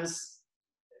of times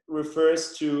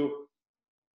refers to,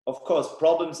 of course,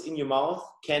 problems in your mouth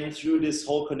can, through this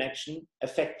whole connection,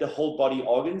 affect the whole body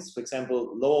organs. For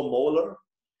example, lower molar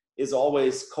is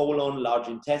always colon, large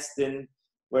intestine,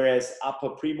 whereas upper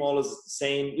premolars is the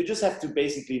same. You just have to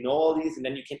basically know all these, and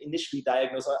then you can initially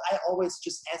diagnose. I always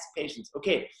just ask patients,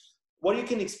 okay, what you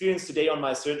can experience today on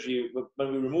my surgery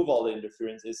when we remove all the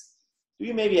interference is, do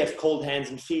you maybe have cold hands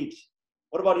and feet?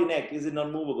 What about your neck? Is it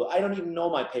non-movable? I don't even know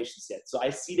my patients yet. So I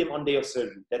see them on day of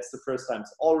surgery. That's the first time.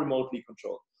 It's all remotely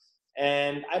controlled.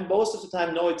 And I most of the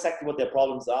time know exactly what their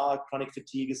problems are. Chronic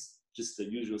fatigue is just the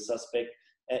usual suspect.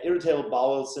 Irritable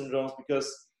bowel syndromes,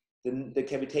 because the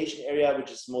cavitation area,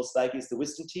 which is most likely, is the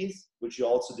wisdom teeth, which you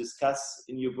also discuss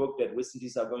in your book, that wisdom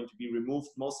teeth are going to be removed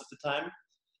most of the time.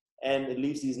 And it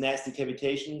leaves these nasty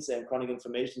cavitations and chronic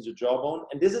inflammations of jawbone.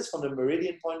 And this is from the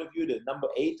meridian point of view. The number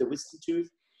 8, the wisdom tooth,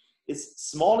 is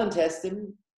small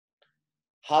intestine,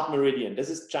 heart meridian. This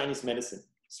is Chinese medicine.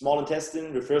 Small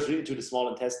intestine refers really to the small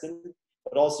intestine,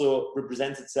 but also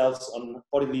represents itself on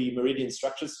bodily meridian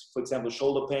structures, for example,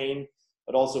 shoulder pain,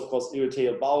 but also, of course,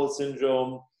 irritable bowel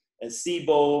syndrome,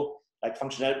 SIBO, like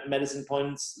functional medicine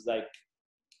points, like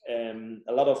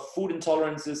a lot of food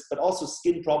intolerances, but also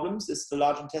skin problems is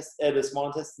the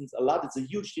small intestines a lot. It's a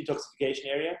huge detoxification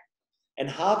area. And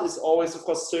heart is always, of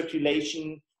course,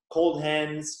 circulation, cold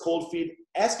hands, cold feet.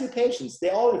 Ask your patients. They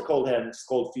all have cold hands,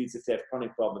 cold feet if they have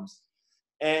chronic problems.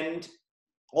 And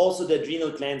also the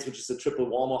adrenal glands, which is a triple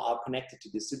warmer, are connected to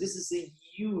this. So this is a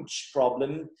huge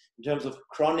problem in terms of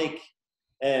chronic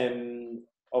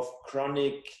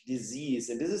disease.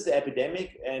 And this is the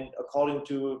epidemic. And according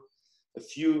to a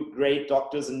few great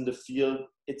doctors in the field,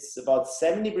 it's about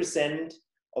 70%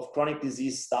 of chronic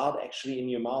disease start actually in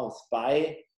your mouth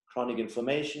by chronic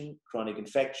inflammation, chronic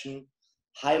infection,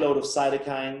 high load of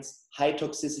cytokines, high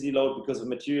toxicity load because of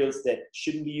materials that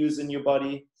shouldn't be used in your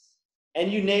body.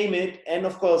 and you name it. And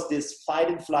of course, this fight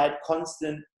and flight,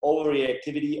 constant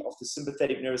overreactivity of the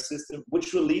sympathetic nervous system,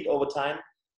 which will lead over time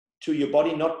to your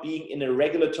body not being in a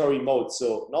regulatory mode.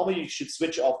 So normally you should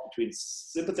switch off between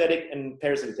sympathetic and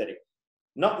parasympathetic.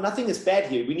 Nothing is bad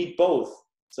here. We need both.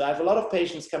 So I have a lot of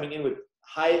patients coming in with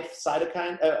high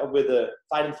cytokine, with a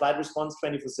fight and flight response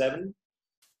 24/7.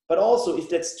 But also, if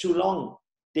that's too long,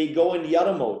 they go in the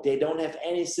other mode. They don't have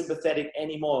any sympathetic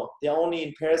anymore. They're only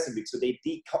in parasympathetic, so they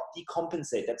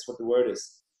decompensate. That's what the word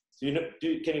is. So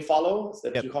can you follow? Is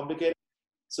that too complicated?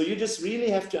 So you just really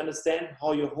have to understand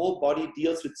how your whole body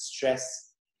deals with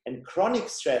stress. And chronic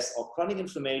stress or chronic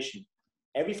inflammation,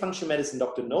 every functional medicine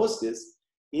doctor knows this,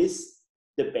 is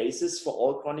the basis for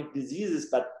all chronic diseases.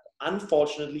 But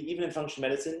unfortunately, even in functional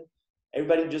medicine,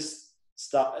 everybody just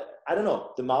I don't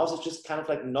know, the mouse is just kind of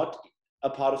like not a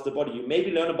part of the body. You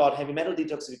maybe learn about heavy metal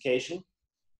detoxification,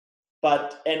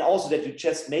 and also that you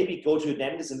just maybe go to a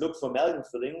dentist and look for amalgam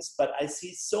fillings. But I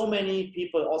see so many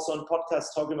people also on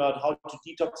podcasts talking about how to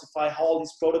detoxify, how all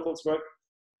these protocols work.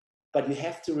 But you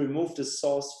have to remove the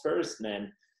source first,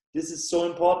 man. This is so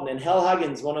important. And Hal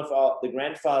Huggins, one of the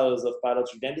grandfathers of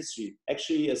biological dentistry,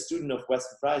 actually a student of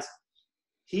Weston Price,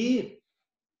 he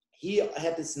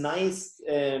had this nice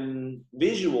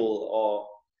visual, or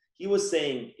he was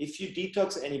saying, if you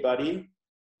detox anybody,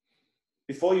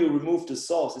 before you remove the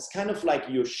source, it's kind of like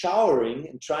you're showering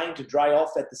and trying to dry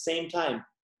off at the same time.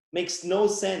 Makes no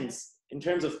sense in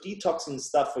terms of detoxing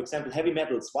stuff, for example, heavy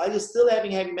metals. While you're still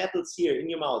having heavy metals here in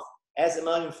your mouth as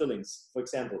amalgam fillings, for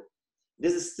example,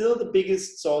 this is still the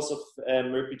biggest source of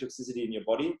mercury toxicity in your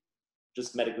body,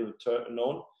 just medically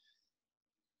known.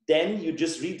 Then you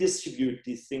just redistribute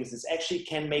these things. This actually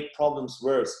can make problems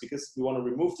worse because we want to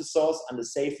remove the source under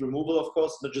safe removal, of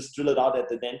course, not just drill it out at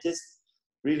the dentist,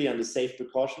 really under safe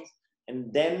precautions,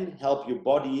 and then help your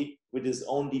body with its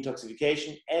own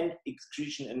detoxification and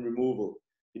excretion and removal.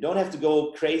 You don't have to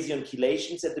go crazy on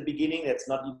chelations at the beginning. That's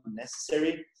not even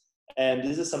necessary. And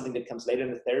this is something that comes later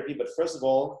in the therapy. But first of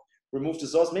all, remove the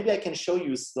source. Maybe I can show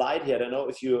you a slide here. I don't know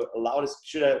if you allow this.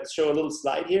 Should I show a little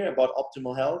slide here about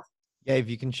optimal health? Yeah, if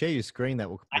you can share your screen, that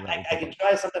will. I can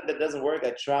try something that doesn't work.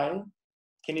 I try.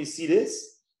 Can you see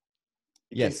this?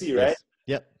 You can see, right? Yes.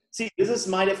 Yep. See, this is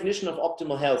my definition of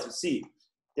optimal health. You see,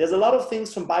 there's a lot of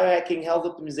things from biohacking, health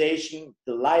optimization,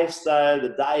 the lifestyle, the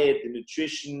diet, the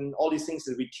nutrition, all these things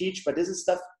that we teach. But this is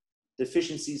stuff,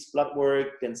 deficiencies, blood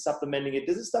work, then supplementing it.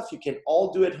 This is stuff you can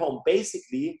all do at home.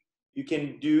 Basically, you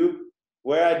can do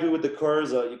where I do with the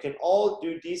cursor. You can all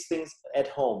do these things at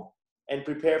home and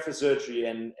prepare for surgery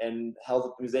and health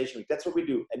optimization. That's what we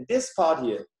do. And this part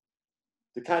here,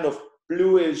 the kind of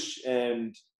bluish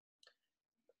and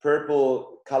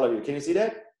purple color here, can you see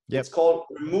that? Yep. It's called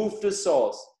remove the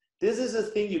source. This is a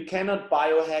thing you cannot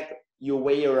biohack your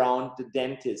way around the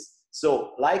dentist.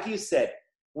 So like you said,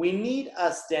 we need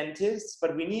us dentists,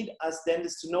 but we need us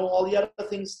dentists to know all the other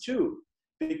things too,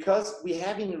 because we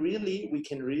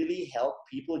can really help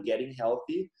people getting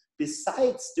healthy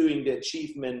besides doing the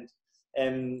achievement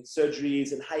and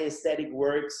surgeries and high aesthetic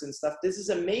works and stuff. This is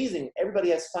amazing.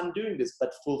 Everybody has fun doing this,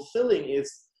 but fulfilling is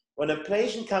when a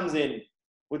patient comes in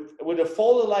with a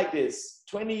folder like this,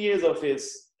 20 years of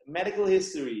his medical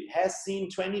history, has seen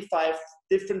 25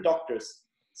 different doctors,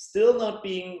 still not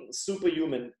being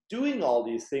superhuman, doing all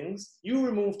these things. You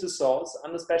remove the source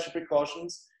under special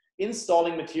precautions,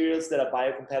 installing materials that are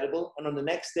biocompatible, and on the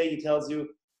next day he tells you,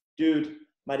 dude,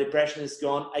 my depression is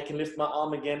gone, I can lift my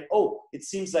arm again. Oh, it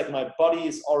seems like my body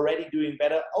is already doing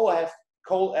better. Oh, I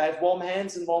have warm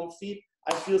hands and warm feet.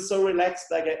 I feel so relaxed,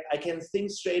 like I can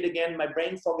think straight again. My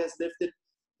brain fog has lifted.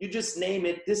 You just name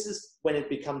it. This is when it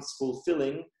becomes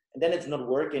fulfilling, and then it's not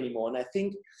work anymore. And I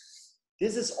think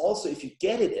this is also, if you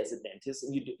get it as a dentist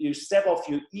and you step off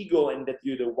your ego and that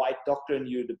you're the white doctor and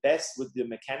you're the best with the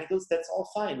mechanicals, that's all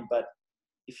fine. But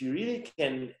if you really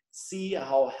can see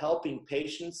how helping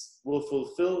patients will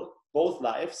fulfill both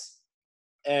lives,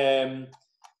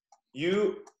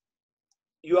 you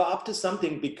are up to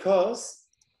something, because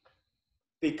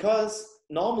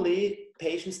normally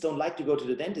patients don't like to go to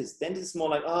the dentist. Dentist is more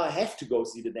like, oh, I have to go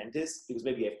see the dentist because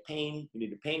maybe you have pain, you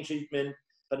need a pain treatment.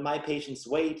 But my patients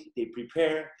wait, they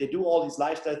prepare, they do all these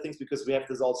lifestyle things because we have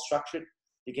this all structured.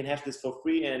 They can have this for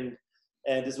free, and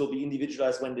this will be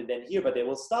individualized when they then hear, but they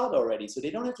will start already. So they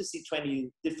don't have to see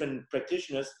 20 different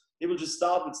practitioners. They will just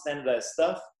start with standardized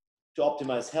stuff to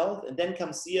optimize health, and then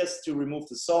come see us to remove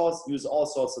the source, use all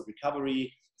sorts of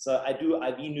recovery. So I do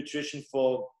IV nutrition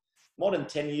for more than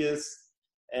 10 years,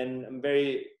 and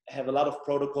have a lot of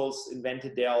protocols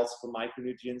invented there also for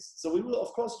micronutrients. So we will, of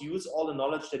course, use all the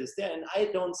knowledge that is there. And I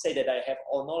don't say that I have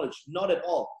all knowledge, not at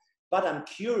all. But I'm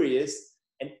curious,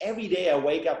 And every day I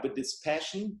wake up with this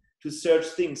passion to search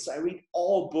things. So I read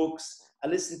all books, I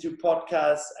listen to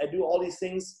podcasts, I do all these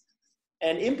things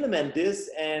and implement this.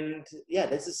 And yeah,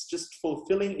 this is just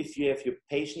fulfilling if you have your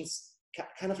patients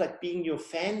kind of like being your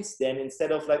fans then,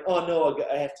 instead of like, oh no,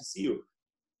 I have to see you.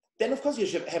 Then of course you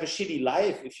should have a shitty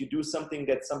life if you do something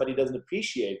that somebody doesn't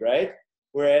appreciate, right?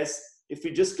 Whereas if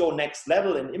we just go next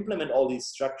level and implement all these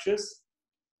structures,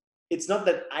 it's not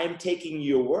that I'm taking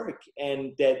your work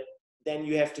and that then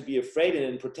you have to be afraid and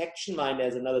in protection mind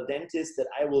as another dentist that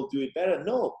I will do it better.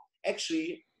 No,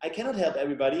 actually, I cannot help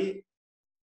everybody.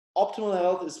 Optimal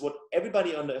health is what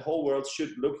everybody on the whole world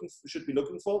should be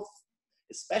looking for,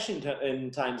 especially in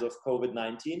times of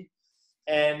COVID-19.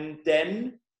 And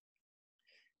then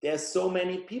there's so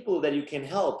many people that you can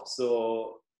help.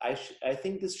 So I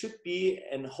think this should be,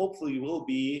 and hopefully will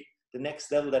be, the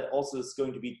next level that also is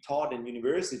going to be taught in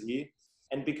university.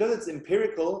 And because it's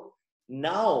empirical,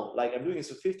 now, like I'm doing this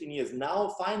for 15 years,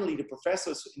 now finally the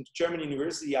professors in German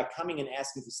university are coming and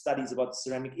asking for studies about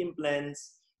ceramic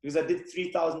implants, because I did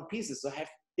 3,000 pieces, so I have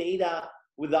data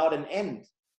without an end.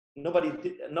 Not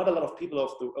a lot of people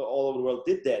all over the world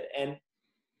did that. And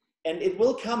it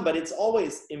will come, but it's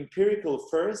always empirical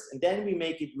first, and then we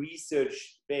make it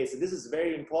research-based. And this is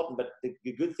very important, but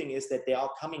the good thing is that they are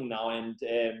coming now, and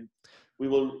we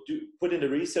will put in the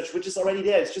research, which is already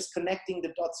there. It's just connecting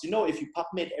the dots. You know, if you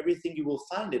PubMed everything, you will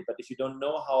find it. But if you don't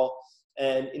know how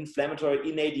an inflammatory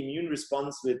innate immune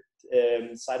response with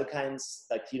cytokines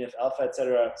like TNF-alpha,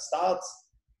 etc., starts,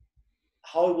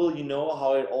 how will you know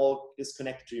how it all is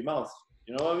connected to your mouth?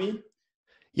 You know what I mean?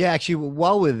 Yeah, actually,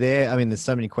 while we're there, I mean, there's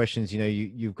so many questions. You know,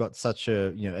 you've got such a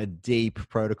a deep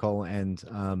protocol, and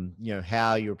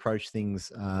how you approach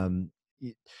things.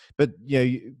 But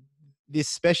this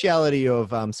speciality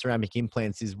of ceramic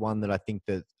implants is one that I think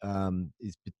that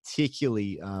is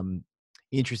particularly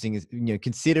interesting. Is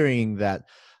considering that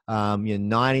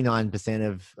 99%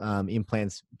 of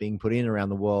implants being put in around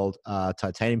the world are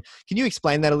titanium. Can you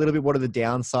explain that a little bit? What are the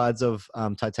downsides of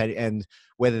titanium, and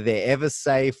whether they're ever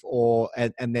safe,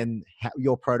 and then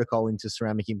your protocol into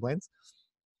ceramic implants?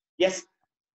 Yes,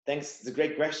 thanks. It's a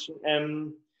great question.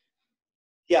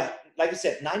 Yeah, like I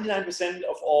said, 99%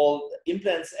 of all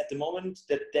implants at the moment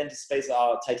that dentists face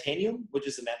are titanium, which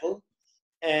is a metal.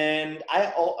 And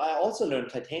I also learned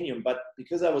titanium, but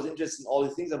because I was interested in all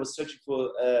these things, I was searching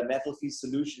for a metal-free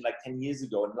solution like 10 years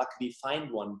ago, and luckily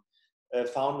found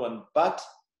one. But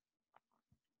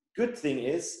good thing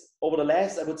is, over the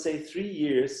last, I would say 3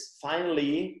 years,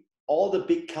 finally, all the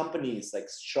big companies like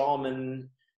Straumann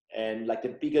and like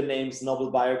the bigger names,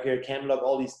 Nobel Biocare, Camlog,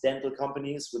 all these dental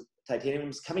companies with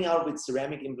titaniums coming out with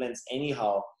ceramic implants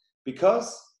anyhow,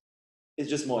 because it's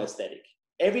just more aesthetic.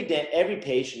 Every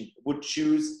patient would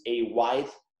choose a white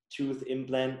tooth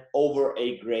implant over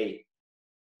a gray.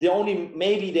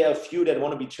 Maybe there are a few that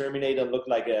want to be Terminator and look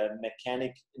like a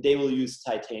mechanic. They will use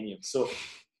titanium. So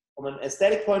from an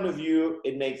aesthetic point of view,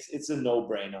 it's a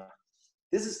no-brainer.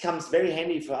 This comes very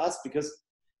handy for us because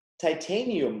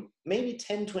titanium, maybe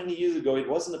 10, 20 years ago, it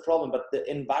wasn't a problem, but the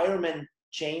environment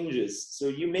changes. So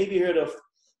you maybe heard of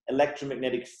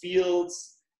electromagnetic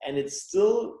fields, and it's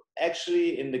still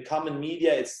actually in the common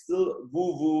media, it's still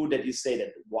woo-woo that you say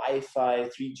that Wi-Fi,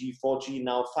 3G, 4G,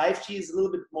 now 5G is a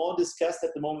little bit more discussed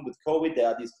at the moment with COVID. There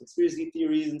are these conspiracy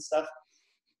theories and stuff.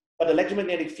 But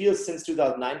electromagnetic fields since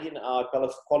 2019 are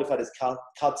qualified as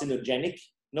carcinogenic.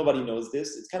 Nobody knows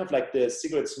this. It's kind of like the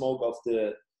cigarette smoke of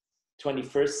the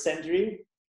 21st century.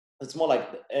 It's more like,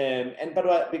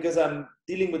 but because I'm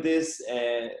dealing with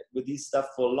with these stuff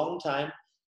for a long time,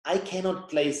 I cannot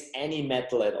place any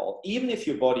metal at all. Even if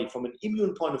your body, from an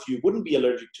immune point of view, wouldn't be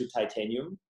allergic to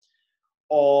titanium,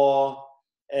 or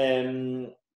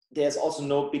there's also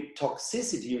no big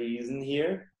toxicity reason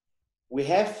here. We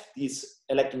have these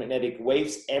electromagnetic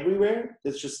waves everywhere.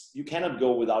 It's just, you cannot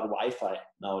go without Wi-Fi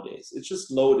nowadays. It's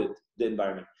just loaded, the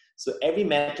environment. So every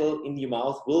metal in your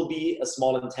mouth will be a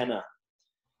small antenna.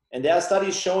 And there are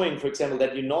studies showing, for example,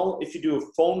 that if you do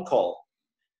a phone call,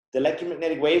 the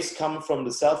electromagnetic waves come from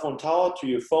the cell phone tower to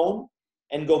your phone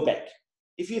and go back.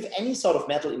 If you have any sort of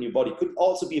metal in your body, could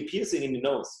also be a piercing in your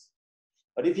nose.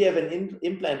 But if you have an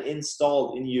implant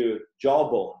installed in your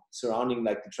jawbone surrounding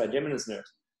like the trigeminal nerve,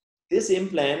 this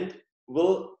implant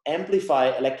will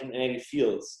amplify electromagnetic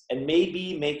fields and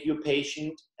maybe make your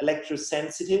patient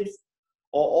electrosensitive,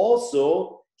 or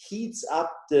also heats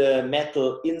up the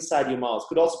metal inside your mouth.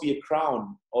 Could also be a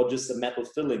crown or just a metal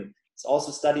filling. It's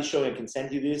also studies showing, I can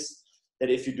send you this, that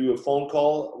if you do a phone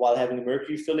call while having a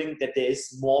mercury filling, that there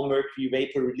is more mercury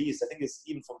vapor release. I think it's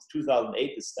even from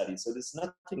 2008, this study. So it's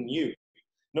nothing new.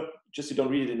 No, just you don't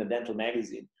read it in a dental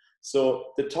magazine.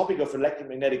 So the topic of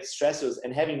electromagnetic stressors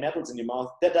and having metals in your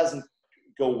mouth, that doesn't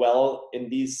go well in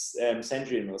these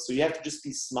century animals. So you have to just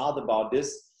be smart about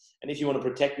this. And if you want to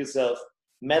protect yourself,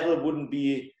 metal wouldn't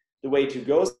be the way to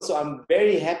go. So I'm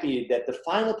very happy that the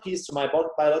final piece to my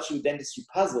biological dentistry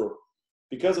puzzle,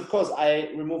 because of course I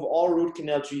remove all root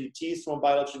canal treated teeth from a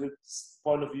biological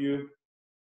point of view.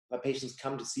 My patients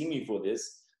come to see me for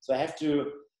this. So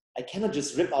I cannot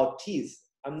just rip out teeth.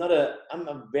 I'm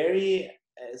a very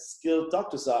skilled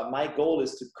doctor. So my goal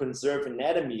is to conserve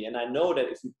anatomy. And I know that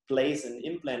if you place an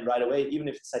implant right away, even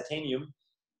if it's titanium,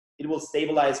 it will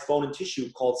stabilize bone and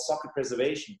tissue, called socket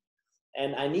preservation.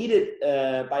 And I needed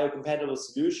a biocompatible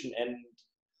solution, and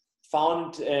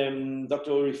found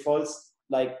Dr. Ulrich Volz,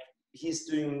 like he has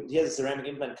a ceramic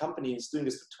implant company. He's doing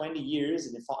this for 20 years,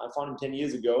 and I found him 10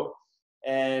 years ago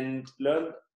and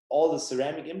learned all the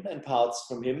ceramic implant parts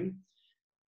from him,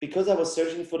 because I was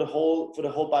searching for the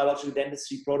whole biological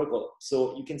dentistry protocol.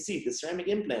 So you can see the ceramic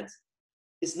implants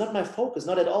is not my focus,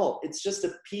 not at all. It's just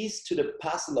a piece to the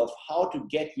puzzle of how to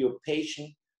get your patient,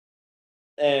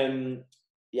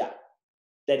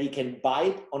 that he can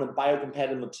bite on a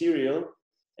biocompatible material,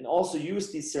 and also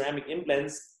use these ceramic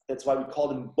implants, that's why we call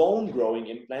them bone growing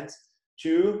implants,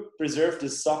 to preserve the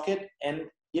socket and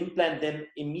implant them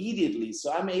immediately.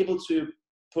 So I'm able to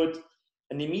put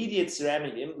an immediate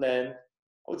ceramic implant,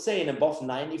 I would say in above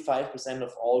 95%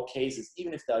 of all cases,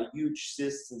 even if there are huge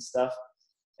cysts and stuff.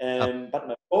 But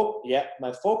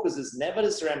my focus is never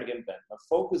the ceramic implant. My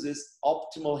focus is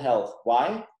optimal health.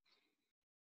 Why?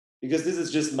 Because this is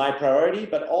just my priority,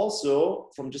 but also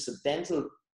from just a dental,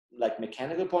 like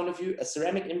mechanical point of view, a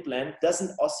ceramic implant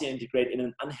doesn't osseointegrate in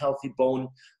an unhealthy bone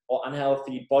or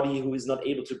unhealthy body who is not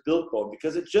able to build bone,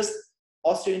 because it just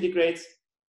osseointegrates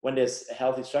when there's a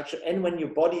healthy structure and when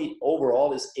your body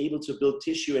overall is able to build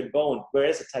tissue and bone.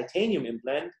 Whereas a titanium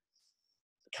implant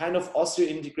kind of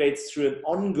osseointegrates through an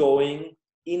ongoing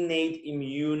innate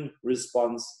immune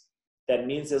response. That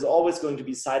means there's always going to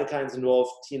be cytokines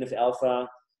involved, TNF-alpha,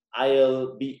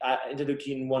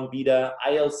 interleukin 1 beta,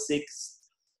 IL-6.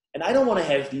 And I don't want to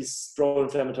have these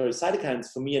pro-inflammatory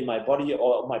cytokines for me and my body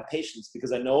or my patients,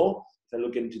 because I know, if I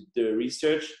look into the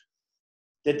research,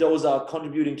 that those are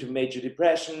contributing to major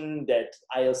depression, that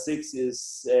IL-6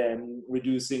 is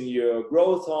reducing your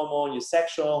growth hormone, your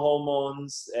sexual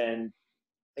hormones, and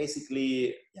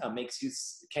basically can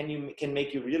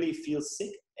make you really feel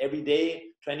sick every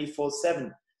day, 24/7.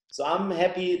 So I'm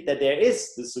happy that there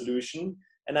is the solution.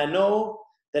 And I know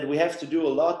that we have to do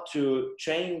a lot to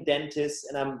train dentists,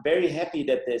 and I'm very happy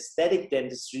that the aesthetic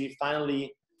dentistry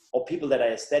finally, or people that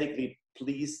are aesthetically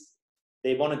pleased,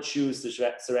 they want to choose the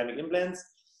ceramic implants.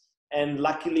 And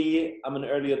luckily, I'm an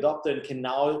early adopter and can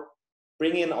now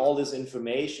bring in all this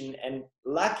information. And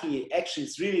lucky, actually,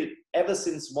 it's really ever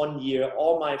since 1 year,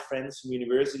 all my friends from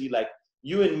university, like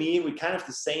you and me, we're kind of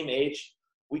the same age.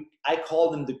 I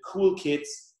call them the cool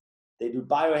kids. They do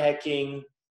biohacking.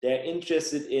 They're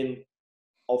interested in,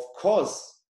 of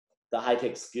course, the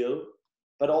high-tech skill,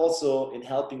 but also in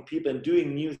helping people and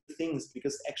doing new things,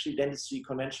 because actually dentistry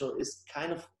conventional is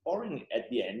kind of boring at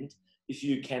the end if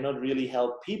you cannot really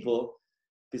help people,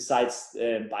 besides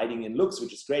biting in looks,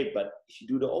 which is great. But if you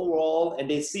do the overall, and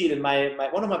they see it, and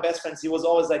one of my best friends, he was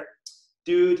always like,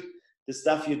 dude, the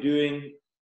stuff you're doing,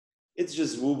 it's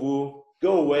just woo-woo,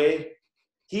 go away.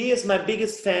 He is my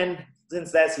biggest fan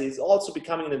since last year. He's also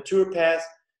becoming a naturopath.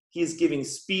 He's giving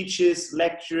speeches,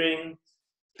 lecturing,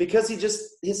 because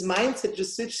his mindset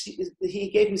just switched. He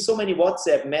gave me so many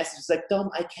WhatsApp messages like, Dom,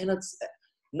 I cannot,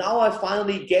 now I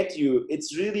finally get you.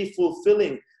 It's really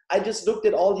fulfilling. I just looked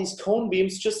at all these cone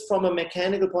beams just from a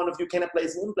mechanical point of view. Can I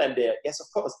place an implant there? Yes, of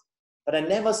course. But I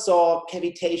never saw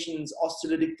cavitations,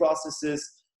 osteolytic processes,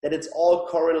 that it's all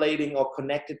correlating or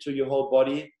connected to your whole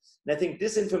body. And I think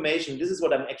this information, this is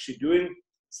what I'm actually doing.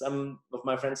 Some of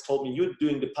my friends told me, you're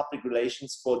doing the public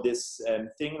relations for this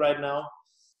thing right now.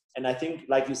 And I think,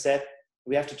 like you said,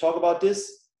 we have to talk about this,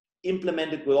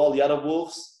 implement it with all the other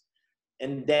wolves,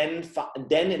 and then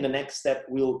in the next step,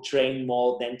 we'll train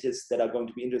more dentists that are going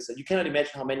to be interested. You cannot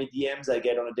imagine how many DMs I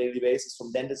get on a daily basis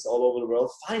from dentists all over the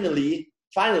world. Finally,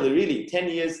 really, 10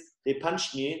 years, they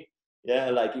punched me,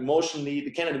 like emotionally.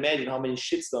 You cannot imagine how many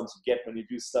shitstorms you get when you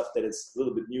do stuff that is a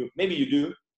little bit new. Maybe you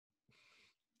do.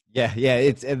 Yeah.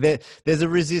 It's there's a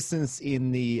resistance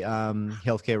in the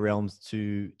healthcare realms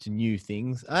to new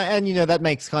things, and that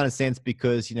makes kind of sense,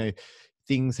 because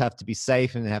things have to be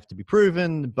safe and they have to be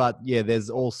proven. But there's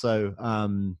also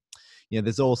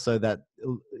that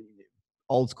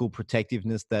old school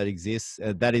protectiveness that exists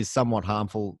that is somewhat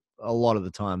harmful a lot of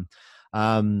the time.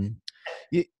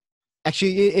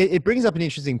 Actually, it brings up an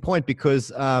interesting point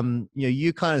because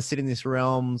you kind of sit in this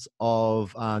realms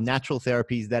of natural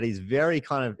therapies that is very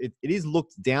kind of it is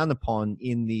looked down upon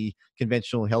in the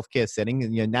conventional healthcare setting,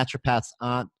 and naturopaths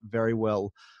aren't very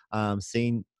well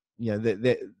seen.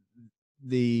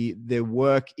 Their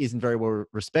work isn't very well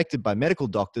respected by medical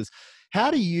doctors.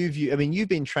 How do you view? I mean, you've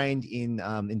been trained in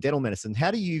dental medicine. How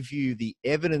do you view the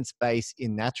evidence base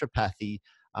in naturopathy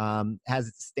as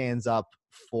it stands up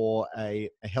for a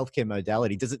healthcare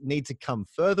modality? Does it need to come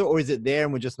further, or is it there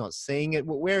and we're just not seeing it?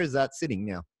 Where is that sitting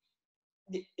now?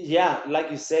 Yeah,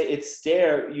 like you say, it's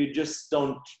there. You just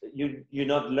don't. You're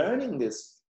not learning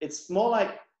this. It's more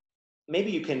like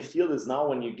maybe you can feel this now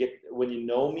when you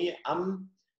know me.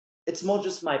 It's more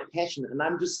just my passion, and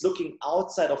I'm just looking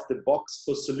outside of the box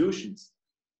for solutions.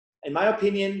 In my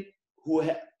opinion, who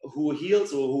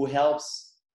heals or who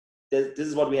helps, this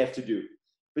is what we have to do.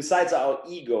 Besides our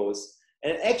egos.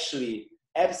 And actually,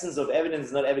 absence of evidence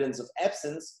is not evidence of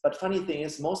absence. But funny thing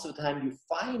is, most of the time you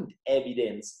find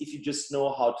evidence if you just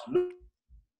know how to look.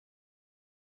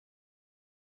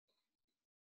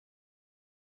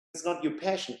 It's not your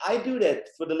passion. I do that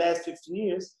for the last 15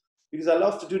 years because I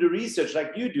love to do the research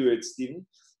like you do it, Stephen.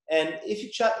 And if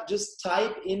you just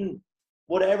type in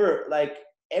whatever, like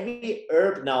every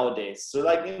herb nowadays. So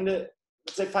like let's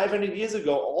say 500 years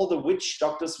ago, all the witch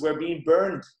doctors were being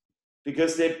burned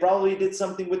because they probably did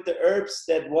something with the herbs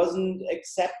that wasn't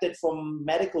accepted from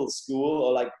medical school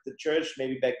or like the church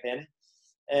maybe back then.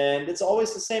 And it's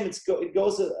always the same. It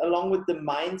goes along with the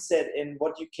mindset and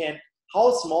what you can,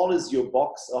 how small is your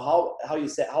box, or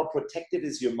how protected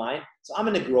is your mind. So I'm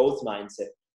in a growth mindset.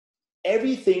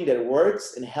 Everything that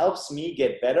works and helps me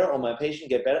get better or my patient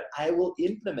get better, I will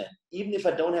implement. Even if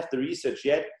I don't have the research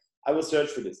yet, I will search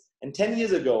for this. And 10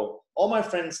 years ago, all my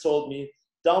friends told me,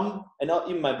 Dom, and not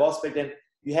even my boss back then,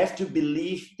 you have to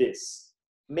believe this.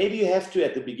 Maybe you have to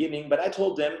at the beginning, but I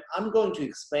told them, I'm going to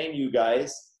explain you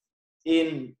guys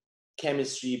in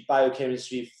chemistry,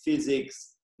 biochemistry,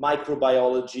 physics,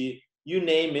 microbiology, you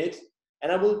name it,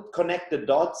 and I will connect the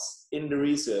dots in the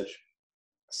research.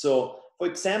 So, for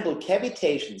example,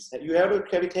 cavitations. Have you heard of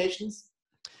cavitations?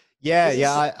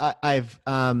 I've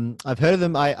heard of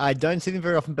them. I don't see them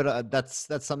very often, but that's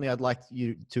something I'd like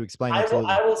you to explain.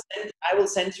 I will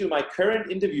send you my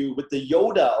current interview with the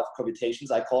Yoda of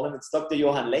cavitations. I call him. It's Dr.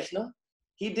 Johann Lechner.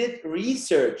 He did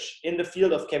research in the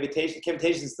field of cavitation.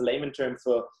 Cavitation is the layman term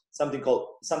for something called,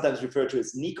 sometimes referred to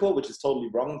as NICO, which is totally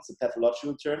wrong. It's a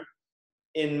pathological term.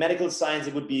 In medical science,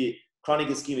 it would be chronic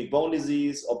ischemic bone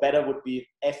disease, or better would be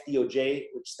FDOJ,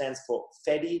 which stands for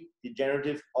fatty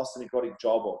degenerative osteonecrotic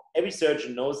jawbone. Every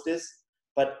surgeon knows this,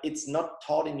 but it's not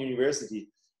taught in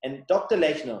university. And Dr.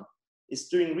 Lechner is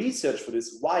doing research for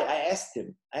this. Why? I asked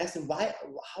him, why?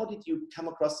 How did you come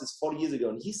across this 40 years ago?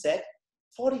 And he said,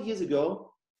 40 years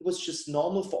ago, it was just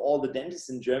normal for all the dentists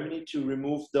in Germany to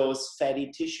remove those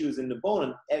fatty tissues in the bone.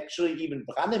 And actually, even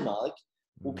Brannemark,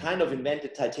 who kind of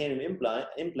invented titanium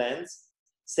implants,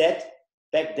 said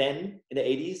back then in the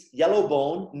 80s, yellow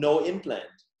bone, no implant.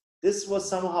 This was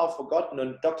somehow forgotten.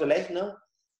 And Dr. Lechner,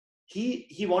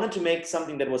 he wanted to make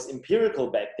something that was empirical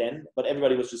back then, but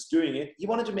everybody was just doing it. He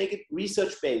wanted to make it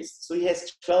research-based. So he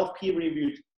has 12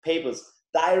 peer-reviewed papers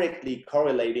directly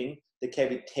correlating the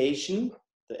cavitation,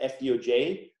 the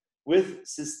FDOJ, with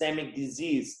systemic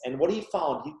disease. And what he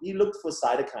found, he looked for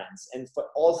cytokines and for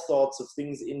all sorts of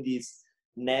things in these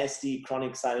nasty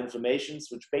chronic silent inflammations,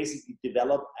 which basically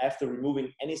develop after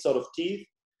removing any sort of teeth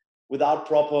without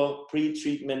proper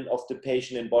pre-treatment of the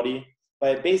patient and body,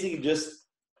 by basically just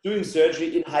doing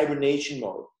surgery in hibernation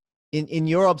mode. In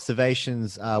your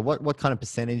observations, what kind of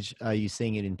percentage are you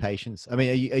seeing it in patients? I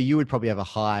mean, you would probably have a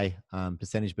high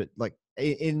percentage, but like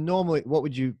in normally, what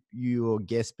would your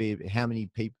guess be? How many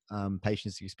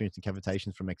patients experiencing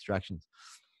cavitations from extractions?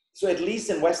 So at least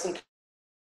in Western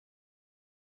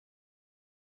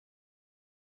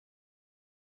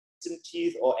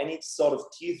teeth or any sort of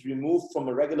teeth removed from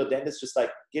a regular dentist, just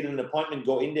like get an appointment,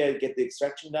 go in there, get the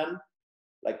extraction done,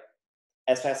 like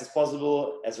as fast as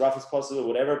possible, as rough as possible,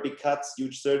 whatever, big cuts,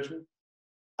 huge surgeon.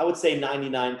 I would say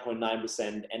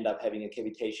 99.9% end up having a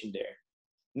cavitation there.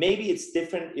 Maybe it's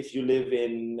different if you live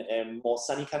in more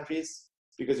sunny countries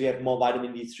because you have more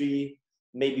vitamin D3,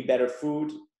 maybe better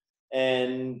food.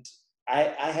 And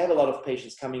I have a lot of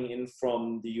patients coming in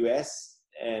from the US,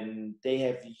 and they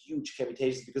have huge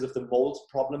cavitations because of the mold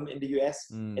problem in the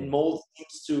US. And mold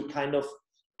seems to kind of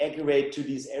aggravate to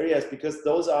these areas because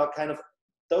those are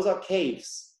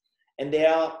caves, and they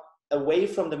are away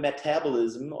from the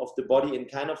metabolism of the body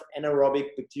and kind of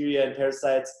anaerobic bacteria and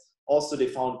parasites. Also, they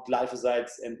found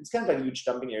glyphosites, and it's kind of like a huge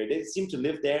dumping area. They seem to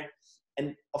live there,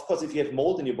 And of course, if you have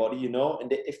mold in your body, you know,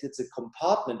 and if it's a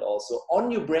compartment also on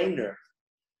your brain nerve,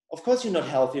 of course you're not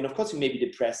healthy, and of course you may be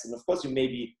depressed, and of course you may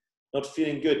be not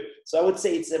feeling good. So I would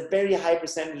say it's a very high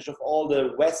percentage of all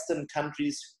the Western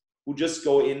countries who just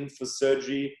go in for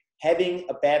surgery, having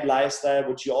a bad lifestyle,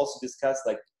 which you also discussed.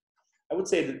 Like, I would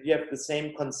say that you have the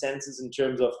same consensus in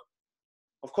terms of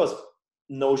course,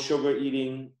 no sugar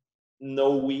eating,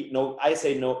 no wheat, no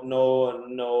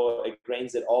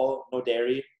grains at all, no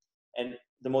dairy. And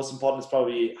the most important is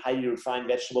probably highly refined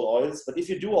vegetable oils. But if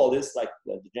you do all this, like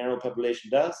the general population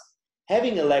does,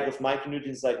 having a lack of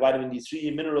micronutrients like vitamin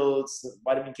D3, minerals,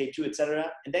 vitamin K2,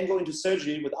 etc., and then go into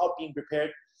surgery without being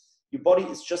prepared, your body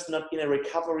is just not in a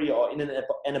recovery or in an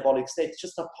anabolic state. It's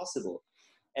just not possible.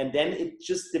 And then it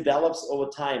just develops over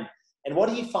time. And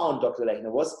what he found, Dr.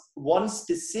 Lechner, was one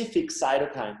specific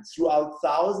cytokine throughout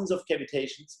thousands of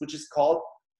cavitations, which is called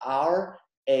RANTES.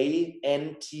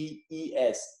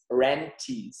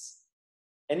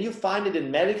 And you find it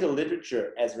in medical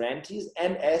literature as RANTES,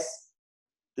 and as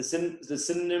the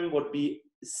synonym would be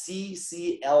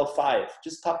CCL5.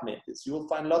 Just PubMed this. You will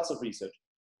find lots of research.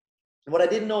 And what I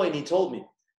didn't know, and he told me,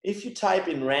 if you type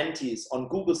in RANTES on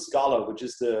Google Scholar, which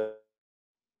is the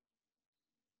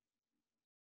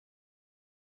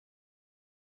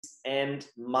and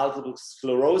multiple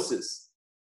sclerosis,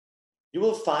 you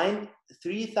will find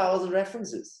 3,000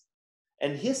 references.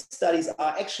 And his studies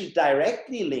are actually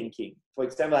directly linking. For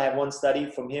example, I have one study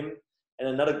from him and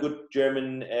another good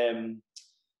German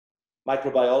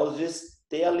microbiologist.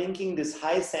 They are linking this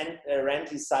high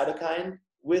RANTES cytokine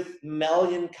with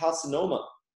mammalian carcinoma.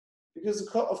 Because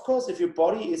of course, if your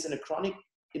body is in a chronic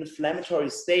inflammatory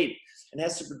state and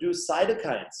has to produce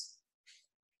cytokines,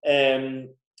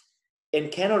 and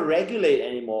cannot regulate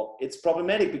anymore, it's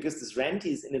problematic, because this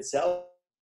RANTES in itself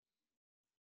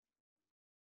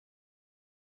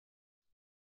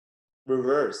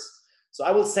reverse. So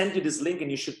I will send you this link,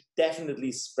 and you should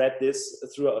definitely spread this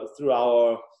through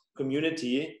our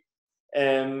community.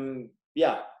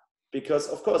 Yeah, because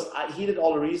of course he did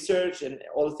all the research and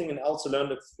all the thing, and also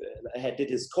learned I did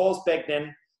his course back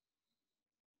then.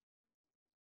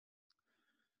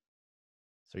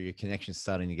 So your connection's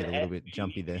starting to get a little bit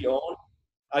jumpy there.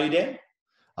 Are you there?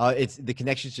 It's the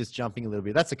connection's just jumping a little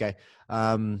bit. That's okay.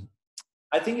 I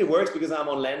think it works because I'm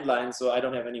on landline, so I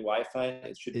don't have any Wi-Fi.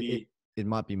 It should be. It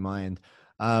might be my end.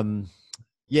 Yeah.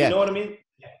 You know what I mean?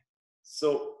 Yeah.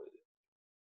 So,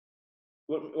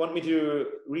 want me to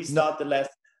restart the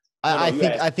last?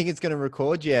 I think it's going to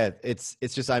record. Yeah, it's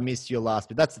just I missed your last,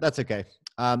 but that's okay.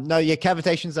 No, yeah,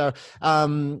 cavitations are.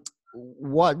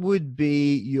 What would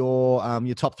be your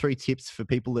top 3 tips for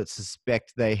people that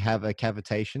suspect they have a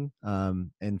cavitation,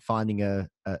 and finding a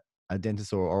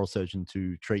dentist or oral surgeon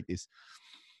to treat this?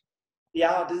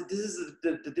 Yeah, this is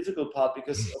the difficult part,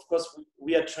 because of course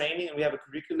we are training and we have a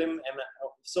curriculum, and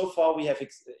so far we have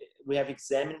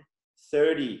examined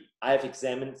 30. I have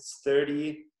examined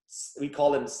 30. We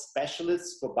call them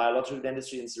specialists for biological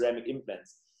dentistry and ceramic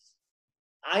implants.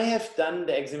 I have done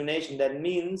the examination. That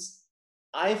means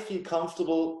I feel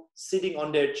comfortable sitting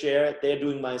on their chair. They're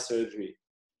doing my surgery.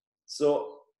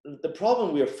 So the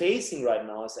problem we are facing right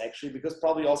now is actually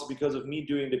probably also because of me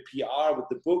doing the PR with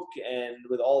the book and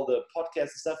with all the podcasts and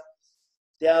stuff.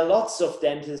 There are lots of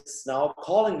dentists now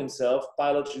calling themselves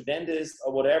biological dentists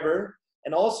or whatever,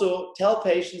 and also tell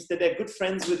patients that they're good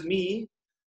friends with me.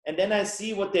 And then I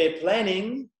see what they're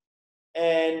planning,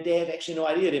 and they have actually no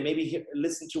idea. They maybe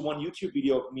listened to one YouTube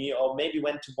video of me, or maybe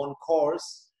went to one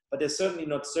course, but they're certainly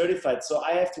not certified. So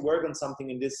I have to work on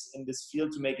something in this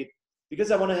field to make it,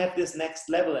 because I want to have this next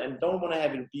level and don't want to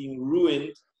have it being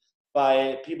ruined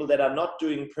by people that are not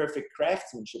doing perfect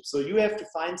craftsmanship. So you have to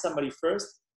find somebody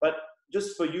first. But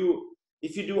just for you,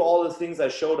 if you do all the things I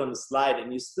showed on the slide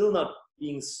and you're still not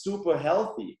being super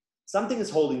healthy, something is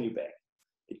holding you back.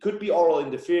 It could be oral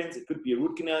interference, it could be a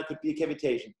root canal, it could be a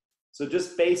cavitation. So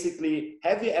just basically,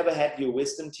 have you ever had your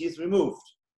wisdom teeth removed?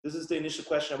 This is the initial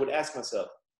question I would ask myself.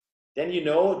 Then you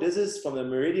know this is from the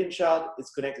meridian chart.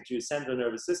 It's connected to your central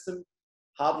nervous system,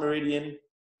 heart meridian,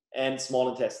 and small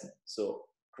intestine. So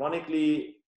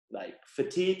chronically, like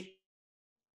fatigue,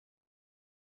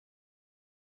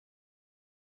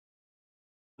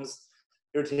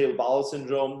 irritable bowel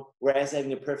syndrome, whereas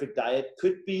having a perfect diet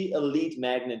could be a lead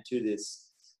magnet to this.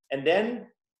 And then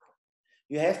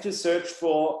you have to search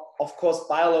for, of course,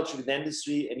 biological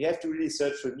dentistry, and you have to really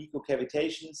search for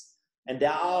microcavitations. And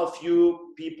there are a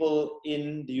few people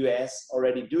in the US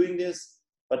already doing this,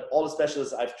 but all the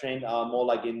specialists I've trained are more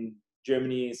like in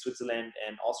Germany, Switzerland,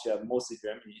 and Austria, mostly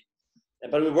Germany.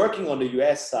 But we're working on the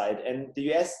US side, and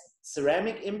the US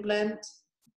ceramic implant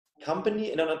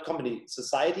company, no, not company,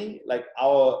 society, like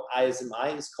our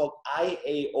ISMI is called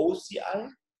IAOCI,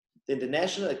 the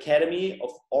International Academy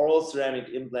of Oral Ceramic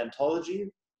Implantology.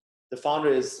 The founder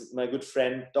is my good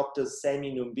friend, Dr.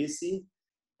 Sami.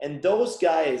 And those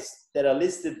guys that are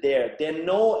listed there, they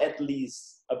know at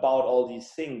least about all these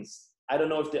things. I don't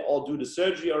know if they all do the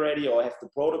surgery already or have the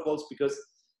protocols, because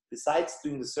besides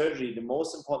doing the surgery, the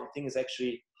most important thing is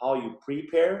actually how you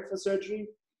prepare for surgery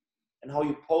and how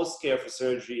you post-care for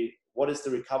surgery. What is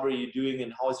the recovery you're doing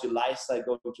and how is your lifestyle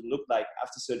going to look like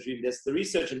after surgery? And there's the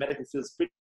research in medical fields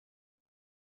pretty.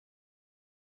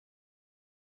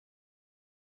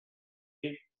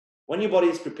 When your body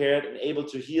is prepared and able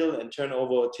to heal and turn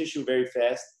over tissue very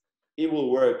fast, it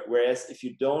will work. Whereas if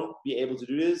you don't be able to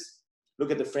do this, look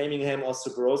at the Framingham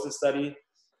osteoporosis study.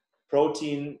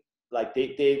 Protein, like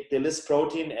they list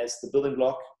protein as the building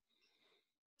block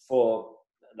for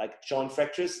like joint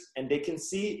fractures, and they can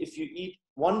see if you eat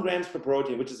 1 gram per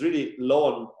protein, which is really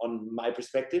low on my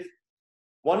perspective.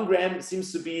 1 gram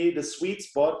seems to be the sweet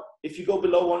spot. If you go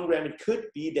below 1 gram, it could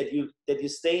be that you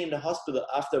stay in the hospital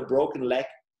after a broken leg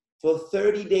for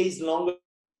 30 days longer.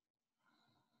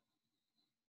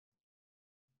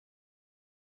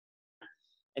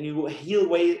 And you will heal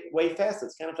way faster.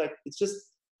 It's kind of like, it's just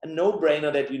a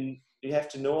no-brainer that you have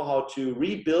to know how to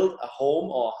rebuild a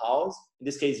home or a house. In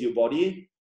this case, your body.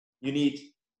 You need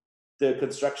the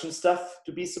construction stuff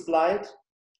to be supplied,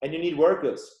 and you need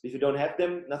workers. If you don't have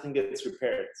them, nothing gets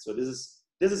repaired. So this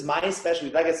is my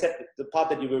specialty. Like I said, the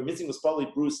part that you were missing was probably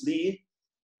Bruce Lee.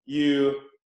 You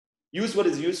use what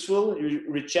is useful, you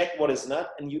reject what is not,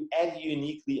 and you add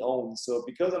uniquely own. So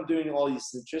because I'm doing all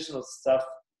this nutritional stuff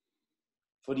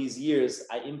for these years,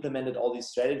 I implemented all these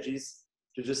strategies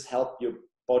to just help your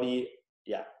body,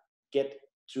 get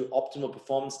to optimal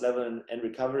performance level and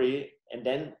recovery. And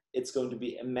then it's going to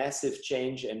be a massive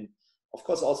change. And of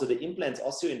course, also the implants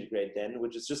also integrate then,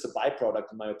 which is just a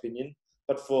byproduct in my opinion.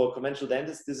 But for conventional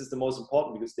dentists, this is the most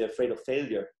important because they're afraid of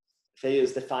failure. Failure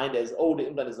is defined as, oh, the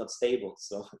implant is not stable.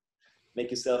 So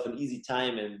make yourself an easy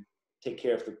time and take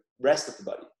care of the rest of the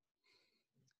body.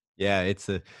 Yeah, it's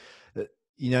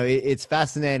it's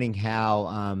fascinating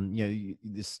how,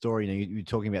 this story, you're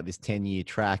talking about this 10-year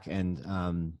track and,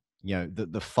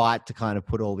 the fight to kind of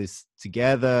put all this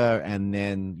together, and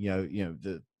then,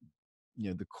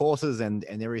 the courses and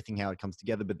everything, how it comes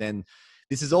together. But then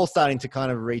this is all starting to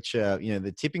kind of reach,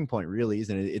 the tipping point, really,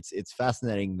 isn't it? It's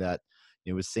fascinating that,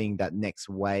 we're seeing that next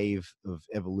wave of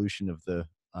evolution of the,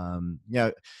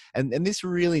 and this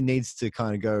really needs to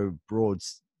kind of go broad,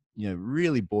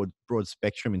 really broad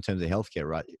spectrum in terms of healthcare,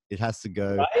 right? It has to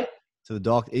go right to the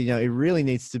doc. It really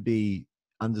needs to be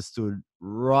understood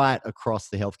right across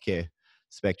the healthcare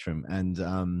spectrum. And,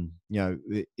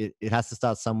 it has to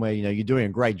start somewhere. You're doing a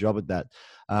great job at that.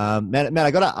 Matt,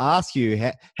 I got to ask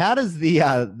you, how does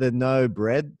the no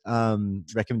bread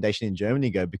recommendation in Germany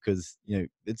go? Because,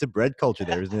 it's a bread culture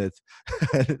there, isn't it?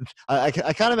 I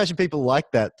can't imagine people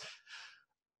like that.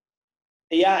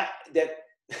 Yeah,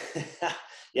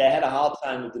 I had a hard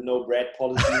time with the no bread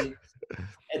policy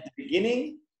at the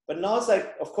beginning, but now it's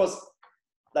like, of course,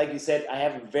 like you said, I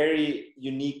have a very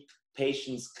unique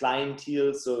patients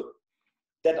clientele, so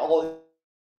that all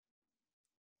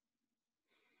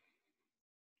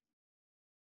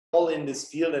in this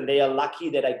field, and they are lucky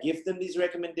that I give them these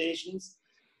recommendations.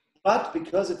 But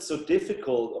because it's so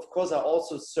difficult, of course, I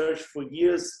also searched for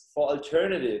years for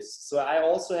alternatives. So I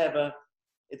also have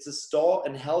it's a store,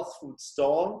 a health food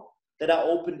store that I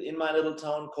opened in my little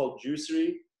town called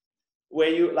Juicery, where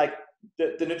you like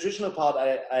the nutritional part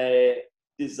I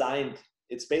designed.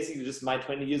 It's basically just my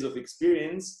 20 years of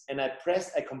experience, and I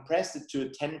compressed it to a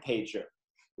 10-pager,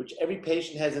 which every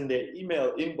patient has in their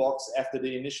email inbox after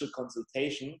the initial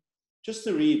consultation, just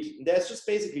to read. There's just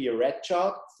basically a red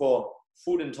chart for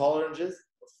food intolerances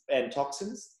and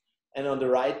toxins, and on the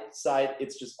right side,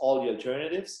 it's just all the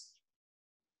alternatives.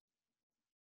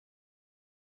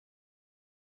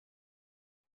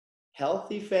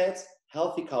 Healthy fats,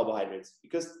 healthy carbohydrates,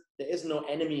 because there is no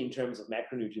enemy in terms of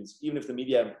macronutrients. Even if the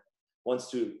media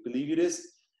wants to believe you this,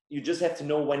 you just have to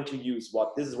know when to use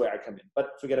what. This is where I come in, but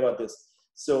forget about this.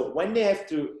 So when they have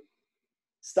to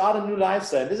start a new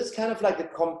lifestyle, this is kind of like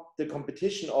the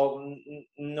competition, or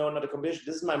no, not a competition.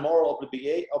 This is my moral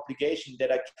obligation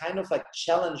that I kind of like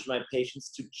challenge my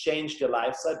patients to change their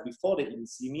lifestyle before they even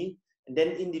see me, and then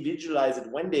individualize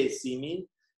it when they see me,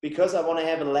 because I want to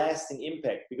have a lasting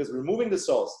impact. Because removing the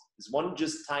source is one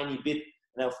just tiny bit,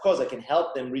 and of course I can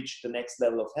help them reach the next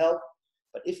level of health.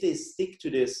 But if they stick to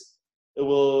this, it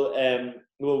will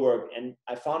work. And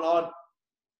I found out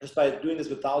just by doing this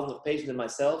with thousands of patients and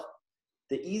myself,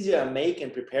 the easier I make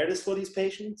and prepare this for these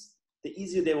patients, the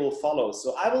easier they will follow.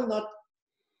 So I will not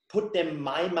put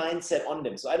my mindset on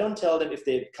them. So I don't tell them if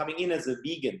they're coming in as a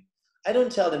vegan, I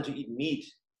don't tell them to eat meat.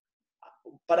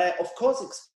 But I, of course,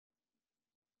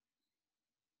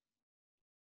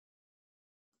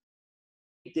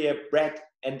 eat their bread,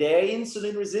 and they're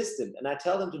insulin resistant. And I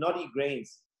tell them to not eat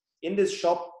grains. In this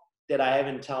shop that I have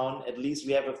in town, at least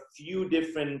we have a few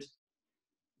different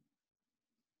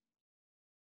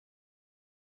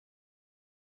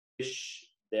fish.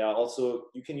 There are also,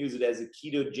 you can use it as a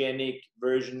ketogenic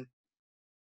version.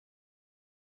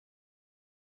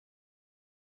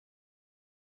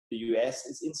 The US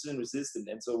is insulin resistant,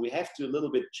 and so we have to a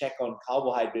little bit check on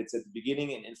carbohydrates at the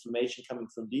beginning and inflammation coming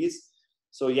from these.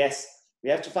 So yes, we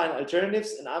have to find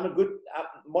alternatives, and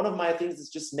one of my things is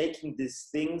just making these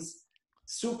things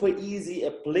super easy,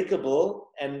 applicable,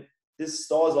 and this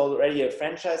store is already a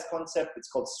franchise concept. It's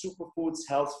called Superfoods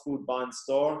Health Food Bar and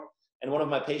Store, and one of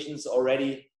my patients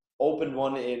already opened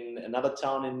one in another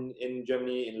town in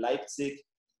Germany, in Leipzig.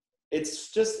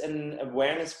 It's just an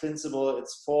awareness principle.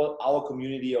 It's for our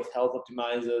community of health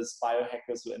optimizers,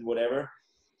 biohackers, and whatever.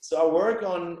 So I work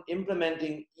on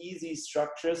implementing easy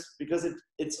structures because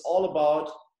it's all about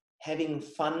having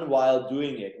fun while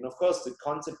doing it. And of course, the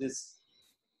concept is,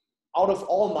 out of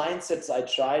all mindsets I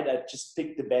tried, I just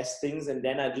picked the best things, and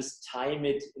then I just time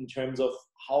it in terms of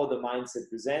how the mindset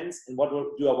presents and what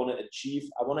do I want to achieve.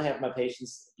 I want to have my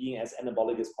patients being as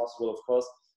anabolic as possible, of course,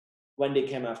 when they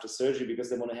come after surgery, because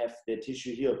they want to have their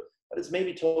tissue healed. But it's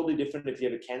maybe totally different if you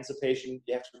have a cancer patient.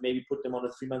 You have to maybe put them on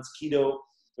a 3 months keto,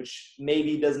 which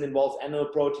maybe doesn't involve animal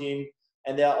protein,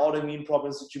 and there are autoimmune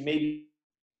problems that you maybe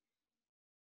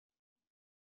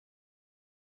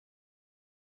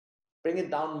bring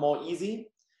it down more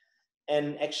easy.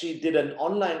 And actually did an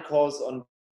online course on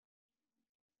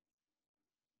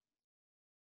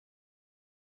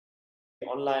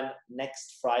online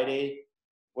next Friday,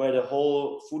 where the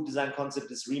whole food design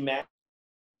concept is remapped.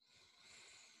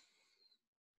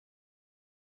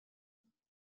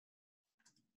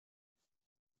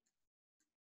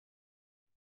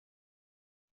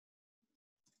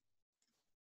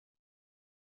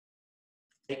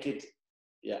 Make it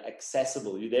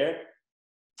accessible. You there?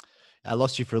 I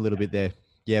lost you for a little bit there.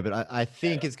 Yeah, but I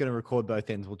think it's going to record both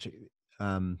ends. We'll check.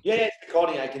 Yeah, it's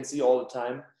recording. I can see all the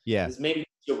time. Yeah. It's maybe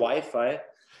your Wi-Fi.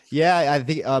 Yeah, I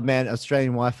think, man,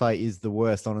 Australian Wi-Fi is the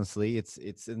worst. Honestly,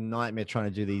 it's a nightmare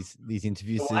trying to do these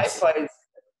interviews.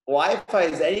 Wi-Fi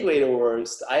is anyway the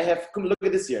worst. Come look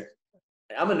at this here.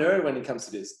 I'm a nerd when it comes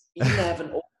to this. Even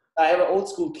I have an old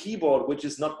school keyboard which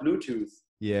is not Bluetooth.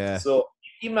 Yeah. So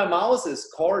even my mouse is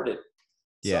corded.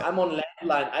 So Yeah. I'm on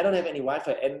landline. I don't have any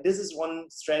Wi-Fi. And this is one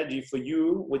strategy for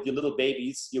you with your little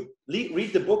babies. You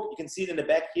read the book. You can see it in the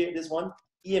back here. This one,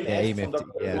 EMF from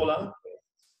Dr. Gola.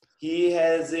 He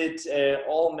has it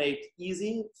all made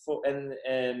easy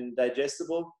and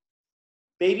digestible.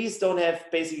 Babies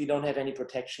basically don't have any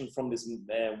protection from this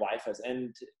Wi-Fi,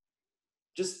 and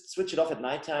just switch it off at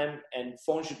nighttime, and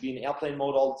phone should be in airplane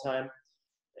mode all the time.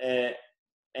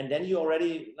 And then you're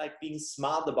already like being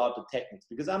smart about the techniques,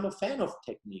 because I'm a fan of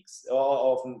techniques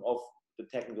of the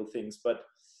technical things, but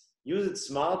use it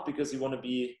smart because you want to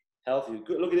be healthy.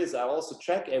 Look at this. I also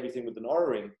track everything with an Oura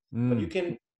Ring, but you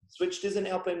can switch this in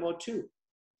airplane mode too.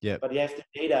 Yeah. But you have the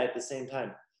data at the same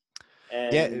time.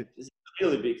 And it's a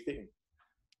really big thing.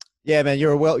 Yeah, man,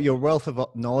 you're a wealth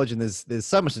of knowledge, and there's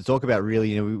so much to talk about.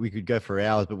 Really, we could go for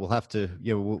hours, but we'll have to,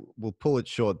 we'll pull it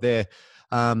short there.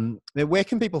 Where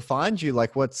can people find you?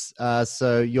 Like,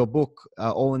 so your book,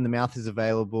 All in the Mouth, is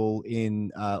available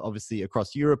in obviously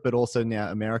across Europe, but also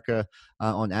now America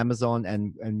on Amazon,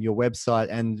 and your website.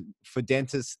 And for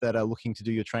dentists that are looking to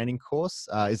do your training course,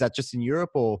 is that just in Europe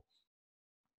or?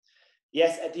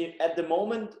 Yes, at the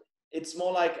moment, it's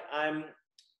more like I'm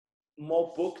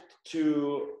more booked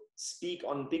to speak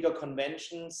on bigger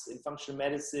conventions in functional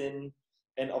medicine,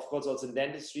 and of course also in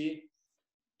dentistry,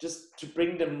 just to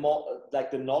bring them more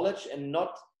like the knowledge, and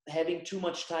not having too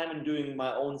much time in doing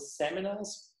my own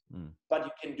seminars. But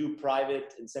you can do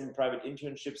private and semi-private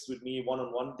internships with me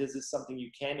one-on-one. This is something you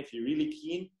can if you're really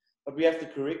keen. But we have the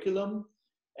curriculum,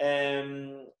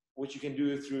 which you can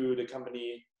do through the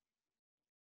company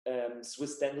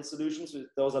Swiss Dental Solutions.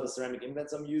 Those are the ceramic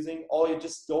implants I'm using. Or you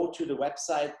just go to the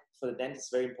website for the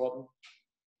dentist, very important,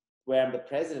 where I'm the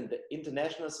president, the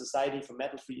International Society for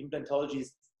Metal-Free Implantology,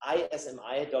 is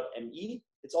ismi.me.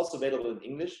 It's also available in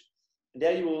English. And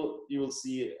there you will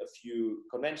see a few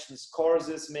conventions,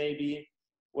 courses maybe,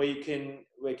 where you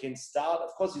can start.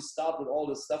 Of course, you start with all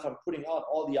the stuff I'm putting out,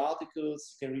 all the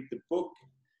articles. You can read the book.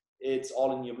 it's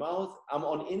all in your mouth. I'm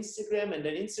on Instagram, and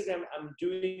then Instagram I'm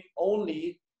doing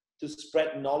only to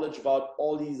spread knowledge about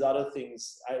all these other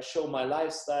things. I show my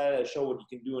lifestyle, I show what you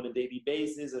can do on a daily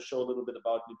basis, I show a little bit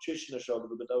about nutrition, I show a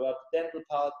little bit about the dental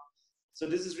part. So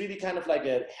this is really kind of like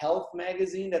a health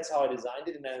magazine. That's how I designed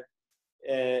it. And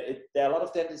there are a lot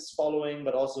of dentists following,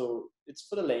 but also it's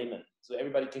for the layman. So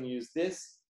everybody can use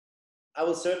this. I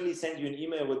will certainly send you an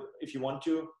email with, if you want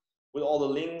to, with all the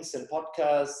links and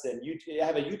podcasts. And I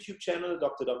have a YouTube channel,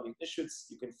 Dr. Dominic Nischwitz.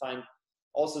 You can find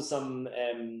also some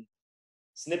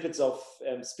snippets of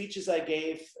speeches I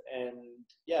gave. And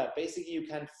yeah, basically you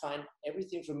can find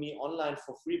everything from me online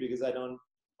for free, because I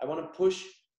want to push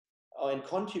and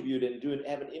contribute and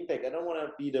have an impact. I don't want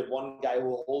to be the one guy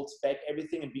who holds back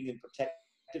everything and being in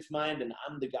protective mind, and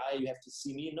I'm the guy you have to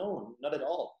see me. No, not at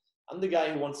all. I'm the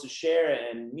guy who wants to share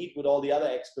and meet with all the other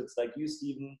experts like you,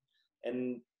 Stephen,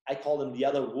 and I call them the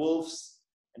other wolves,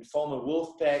 and form a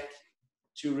wolf pack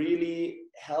to really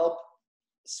help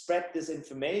spread this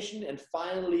information. And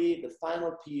finally, the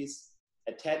final piece,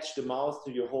 attach the mouth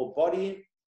to your whole body.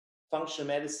 Functional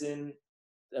medicine,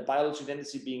 biological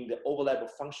dentistry being the overlap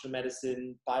of functional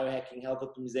medicine, biohacking, health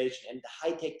optimization, and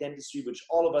high-tech dentistry, which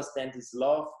all of us dentists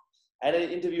love. I had an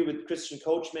interview with Christian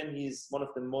Coachman. He's one of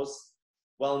the most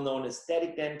well-known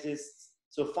aesthetic dentists.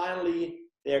 So finally,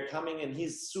 they're coming, and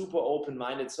he's super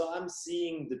open-minded. So I'm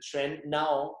seeing the trend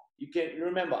now. You can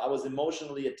remember, I was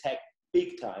emotionally attacked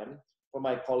big time from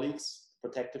my colleagues,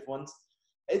 protective ones.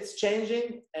 It's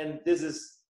changing, and this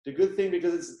is the good thing,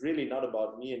 because it's really not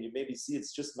about me, and you maybe see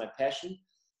it's just my passion.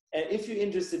 And if you're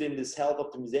interested in this health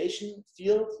optimization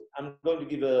field, I'm going to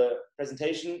give a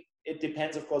presentation. It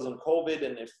depends, of course, on COVID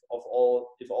and if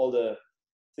all the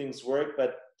things work.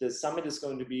 But the summit is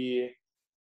going to be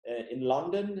in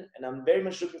London, and I'm very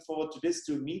much looking forward to this,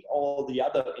 to meet all the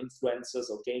other influencers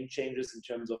or game changers in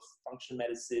terms of functional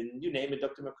medicine. You name it,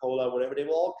 Dr. McCullough, whatever. They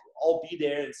will all be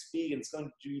there and speak. And it's going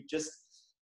to be just,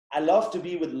 I love to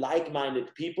be with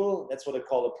like-minded people. That's what I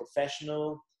call a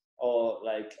professional. Or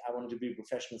like, I wanted to be a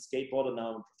professional skateboarder, now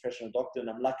I'm a professional doctor, and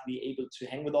I'm luckily able to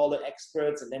hang with all the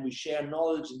experts, and then we share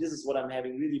knowledge, and this is what I'm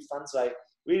having really fun. So I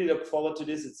really look forward to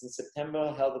this. It's in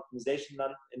September, Health Optimization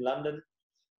in London.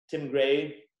 Tim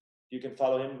Gray, you can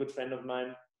follow him, good friend of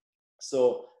mine.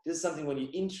 So this is something, when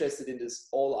you're interested in this,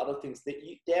 all other things,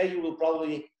 there you will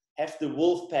probably have the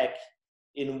wolf pack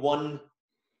in one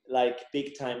like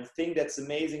big time thing. That's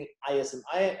amazing.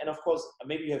 ISMI, and of course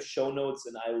maybe you have show notes,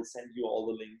 and I will send you all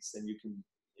the links, and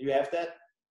you have that.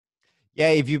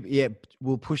 Yeah,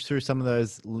 we'll push through some of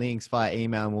those links via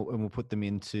email, and we'll put them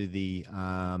into the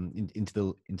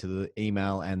into the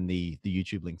email and the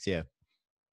YouTube links. Yeah.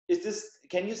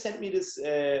 Can you send me this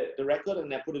the record,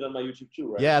 and I put it on my YouTube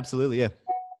too, right? Yeah, absolutely. Yeah.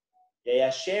 Yeah,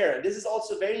 share. And this is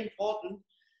also very important.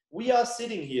 We are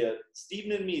sitting here,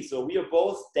 Stephen and me, so we are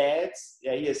both dads.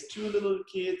 Yeah, he has 2 little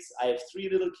kids. I have 3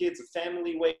 little kids, a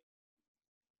family way.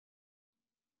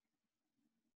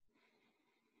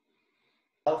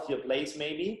 Healthier place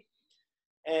maybe.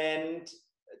 And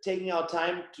taking our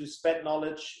time to spread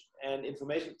knowledge and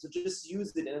information, to just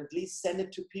use it and at least send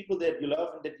it to people that you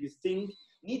love and that you think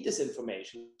need this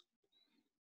information.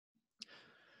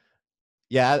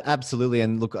 Yeah, absolutely.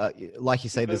 And look, like you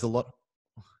say, there's a lot.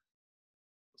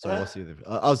 Sorry,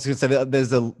 I was going to say that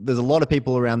there's a lot of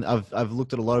people around. I've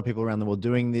looked at a lot of people around the world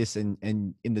doing this, and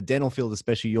in the dental field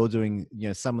especially, you're doing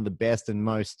some of the best and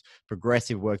most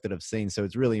progressive work that I've seen. So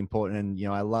it's really important,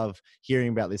 and I love hearing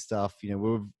about this stuff.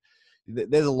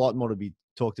 There's a lot more to be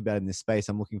talked about in this space.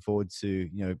 I'm looking forward to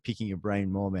picking your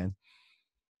brain more, man.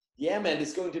 Yeah, man,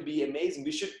 it's going to be amazing.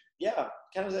 We should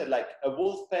kind of like a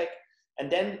wolf pack,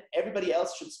 and then everybody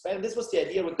else should spread. This was the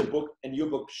idea with the book, and your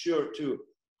book, sure too.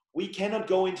 We cannot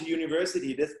go into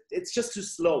university. It's just too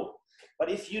slow.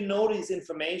 But if you know this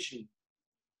information,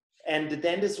 and the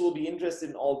dentist will be interested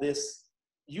in all this,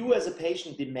 you as a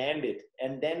patient demand it,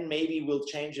 and then maybe we'll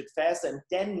change it faster, and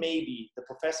then maybe the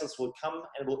professors will come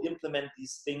and will implement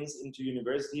these things into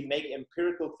university, make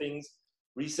empirical things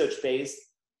research-based,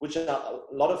 which are a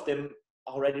lot of them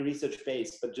already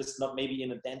research-based, but just not maybe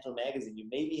in a dental magazine. You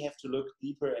maybe have to look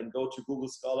deeper and go to Google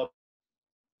Scholar.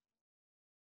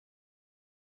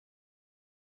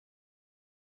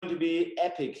 To be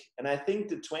epic, and I think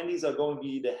the 20s are going to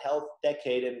be the health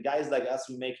decade, and guys like us,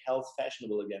 we make health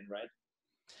fashionable again, right?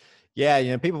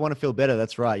 Yeah, people want to feel better.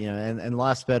 That's right. And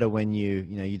life's better when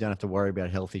you don't have to worry about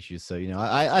health issues. So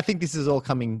I think this is all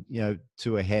coming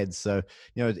to a head. So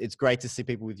it's great to see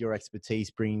people with your expertise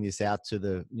bringing this out to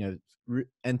the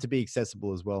and to be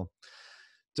accessible as well.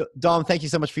 Dom, thank you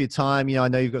so much for your time. I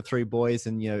know you've got 3 boys,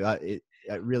 and it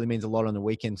really means a lot on the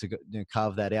weekend to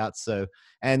carve that out. So,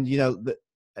 and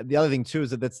the other thing too is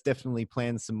that let's definitely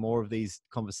plan some more of these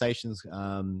conversations, you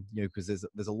know, because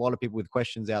there's a lot of people with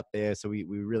questions out there, so we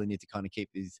really need to kind of keep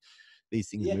these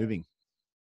things moving.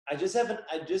 I just had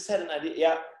an idea.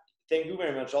 Yeah, thank you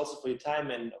very much also for your time,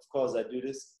 and of course I do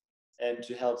this and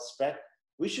to help spread.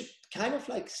 We should kind of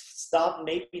like start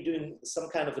maybe doing some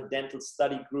kind of a dental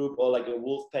study group or like a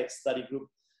Wolfpack study group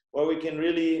where we can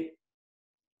really,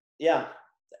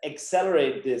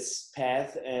 accelerate this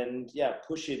path and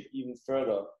push it even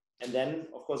further. And then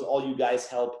of course all you guys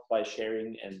help by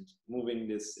sharing and moving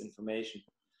this information.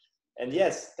 And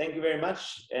yes, thank you very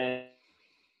much. And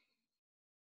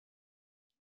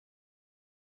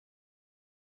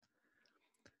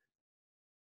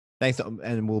thanks,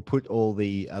 and we'll put all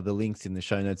the links in the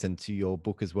show notes and to your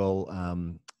book as well.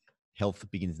 Health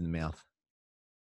Begins in the Mouth.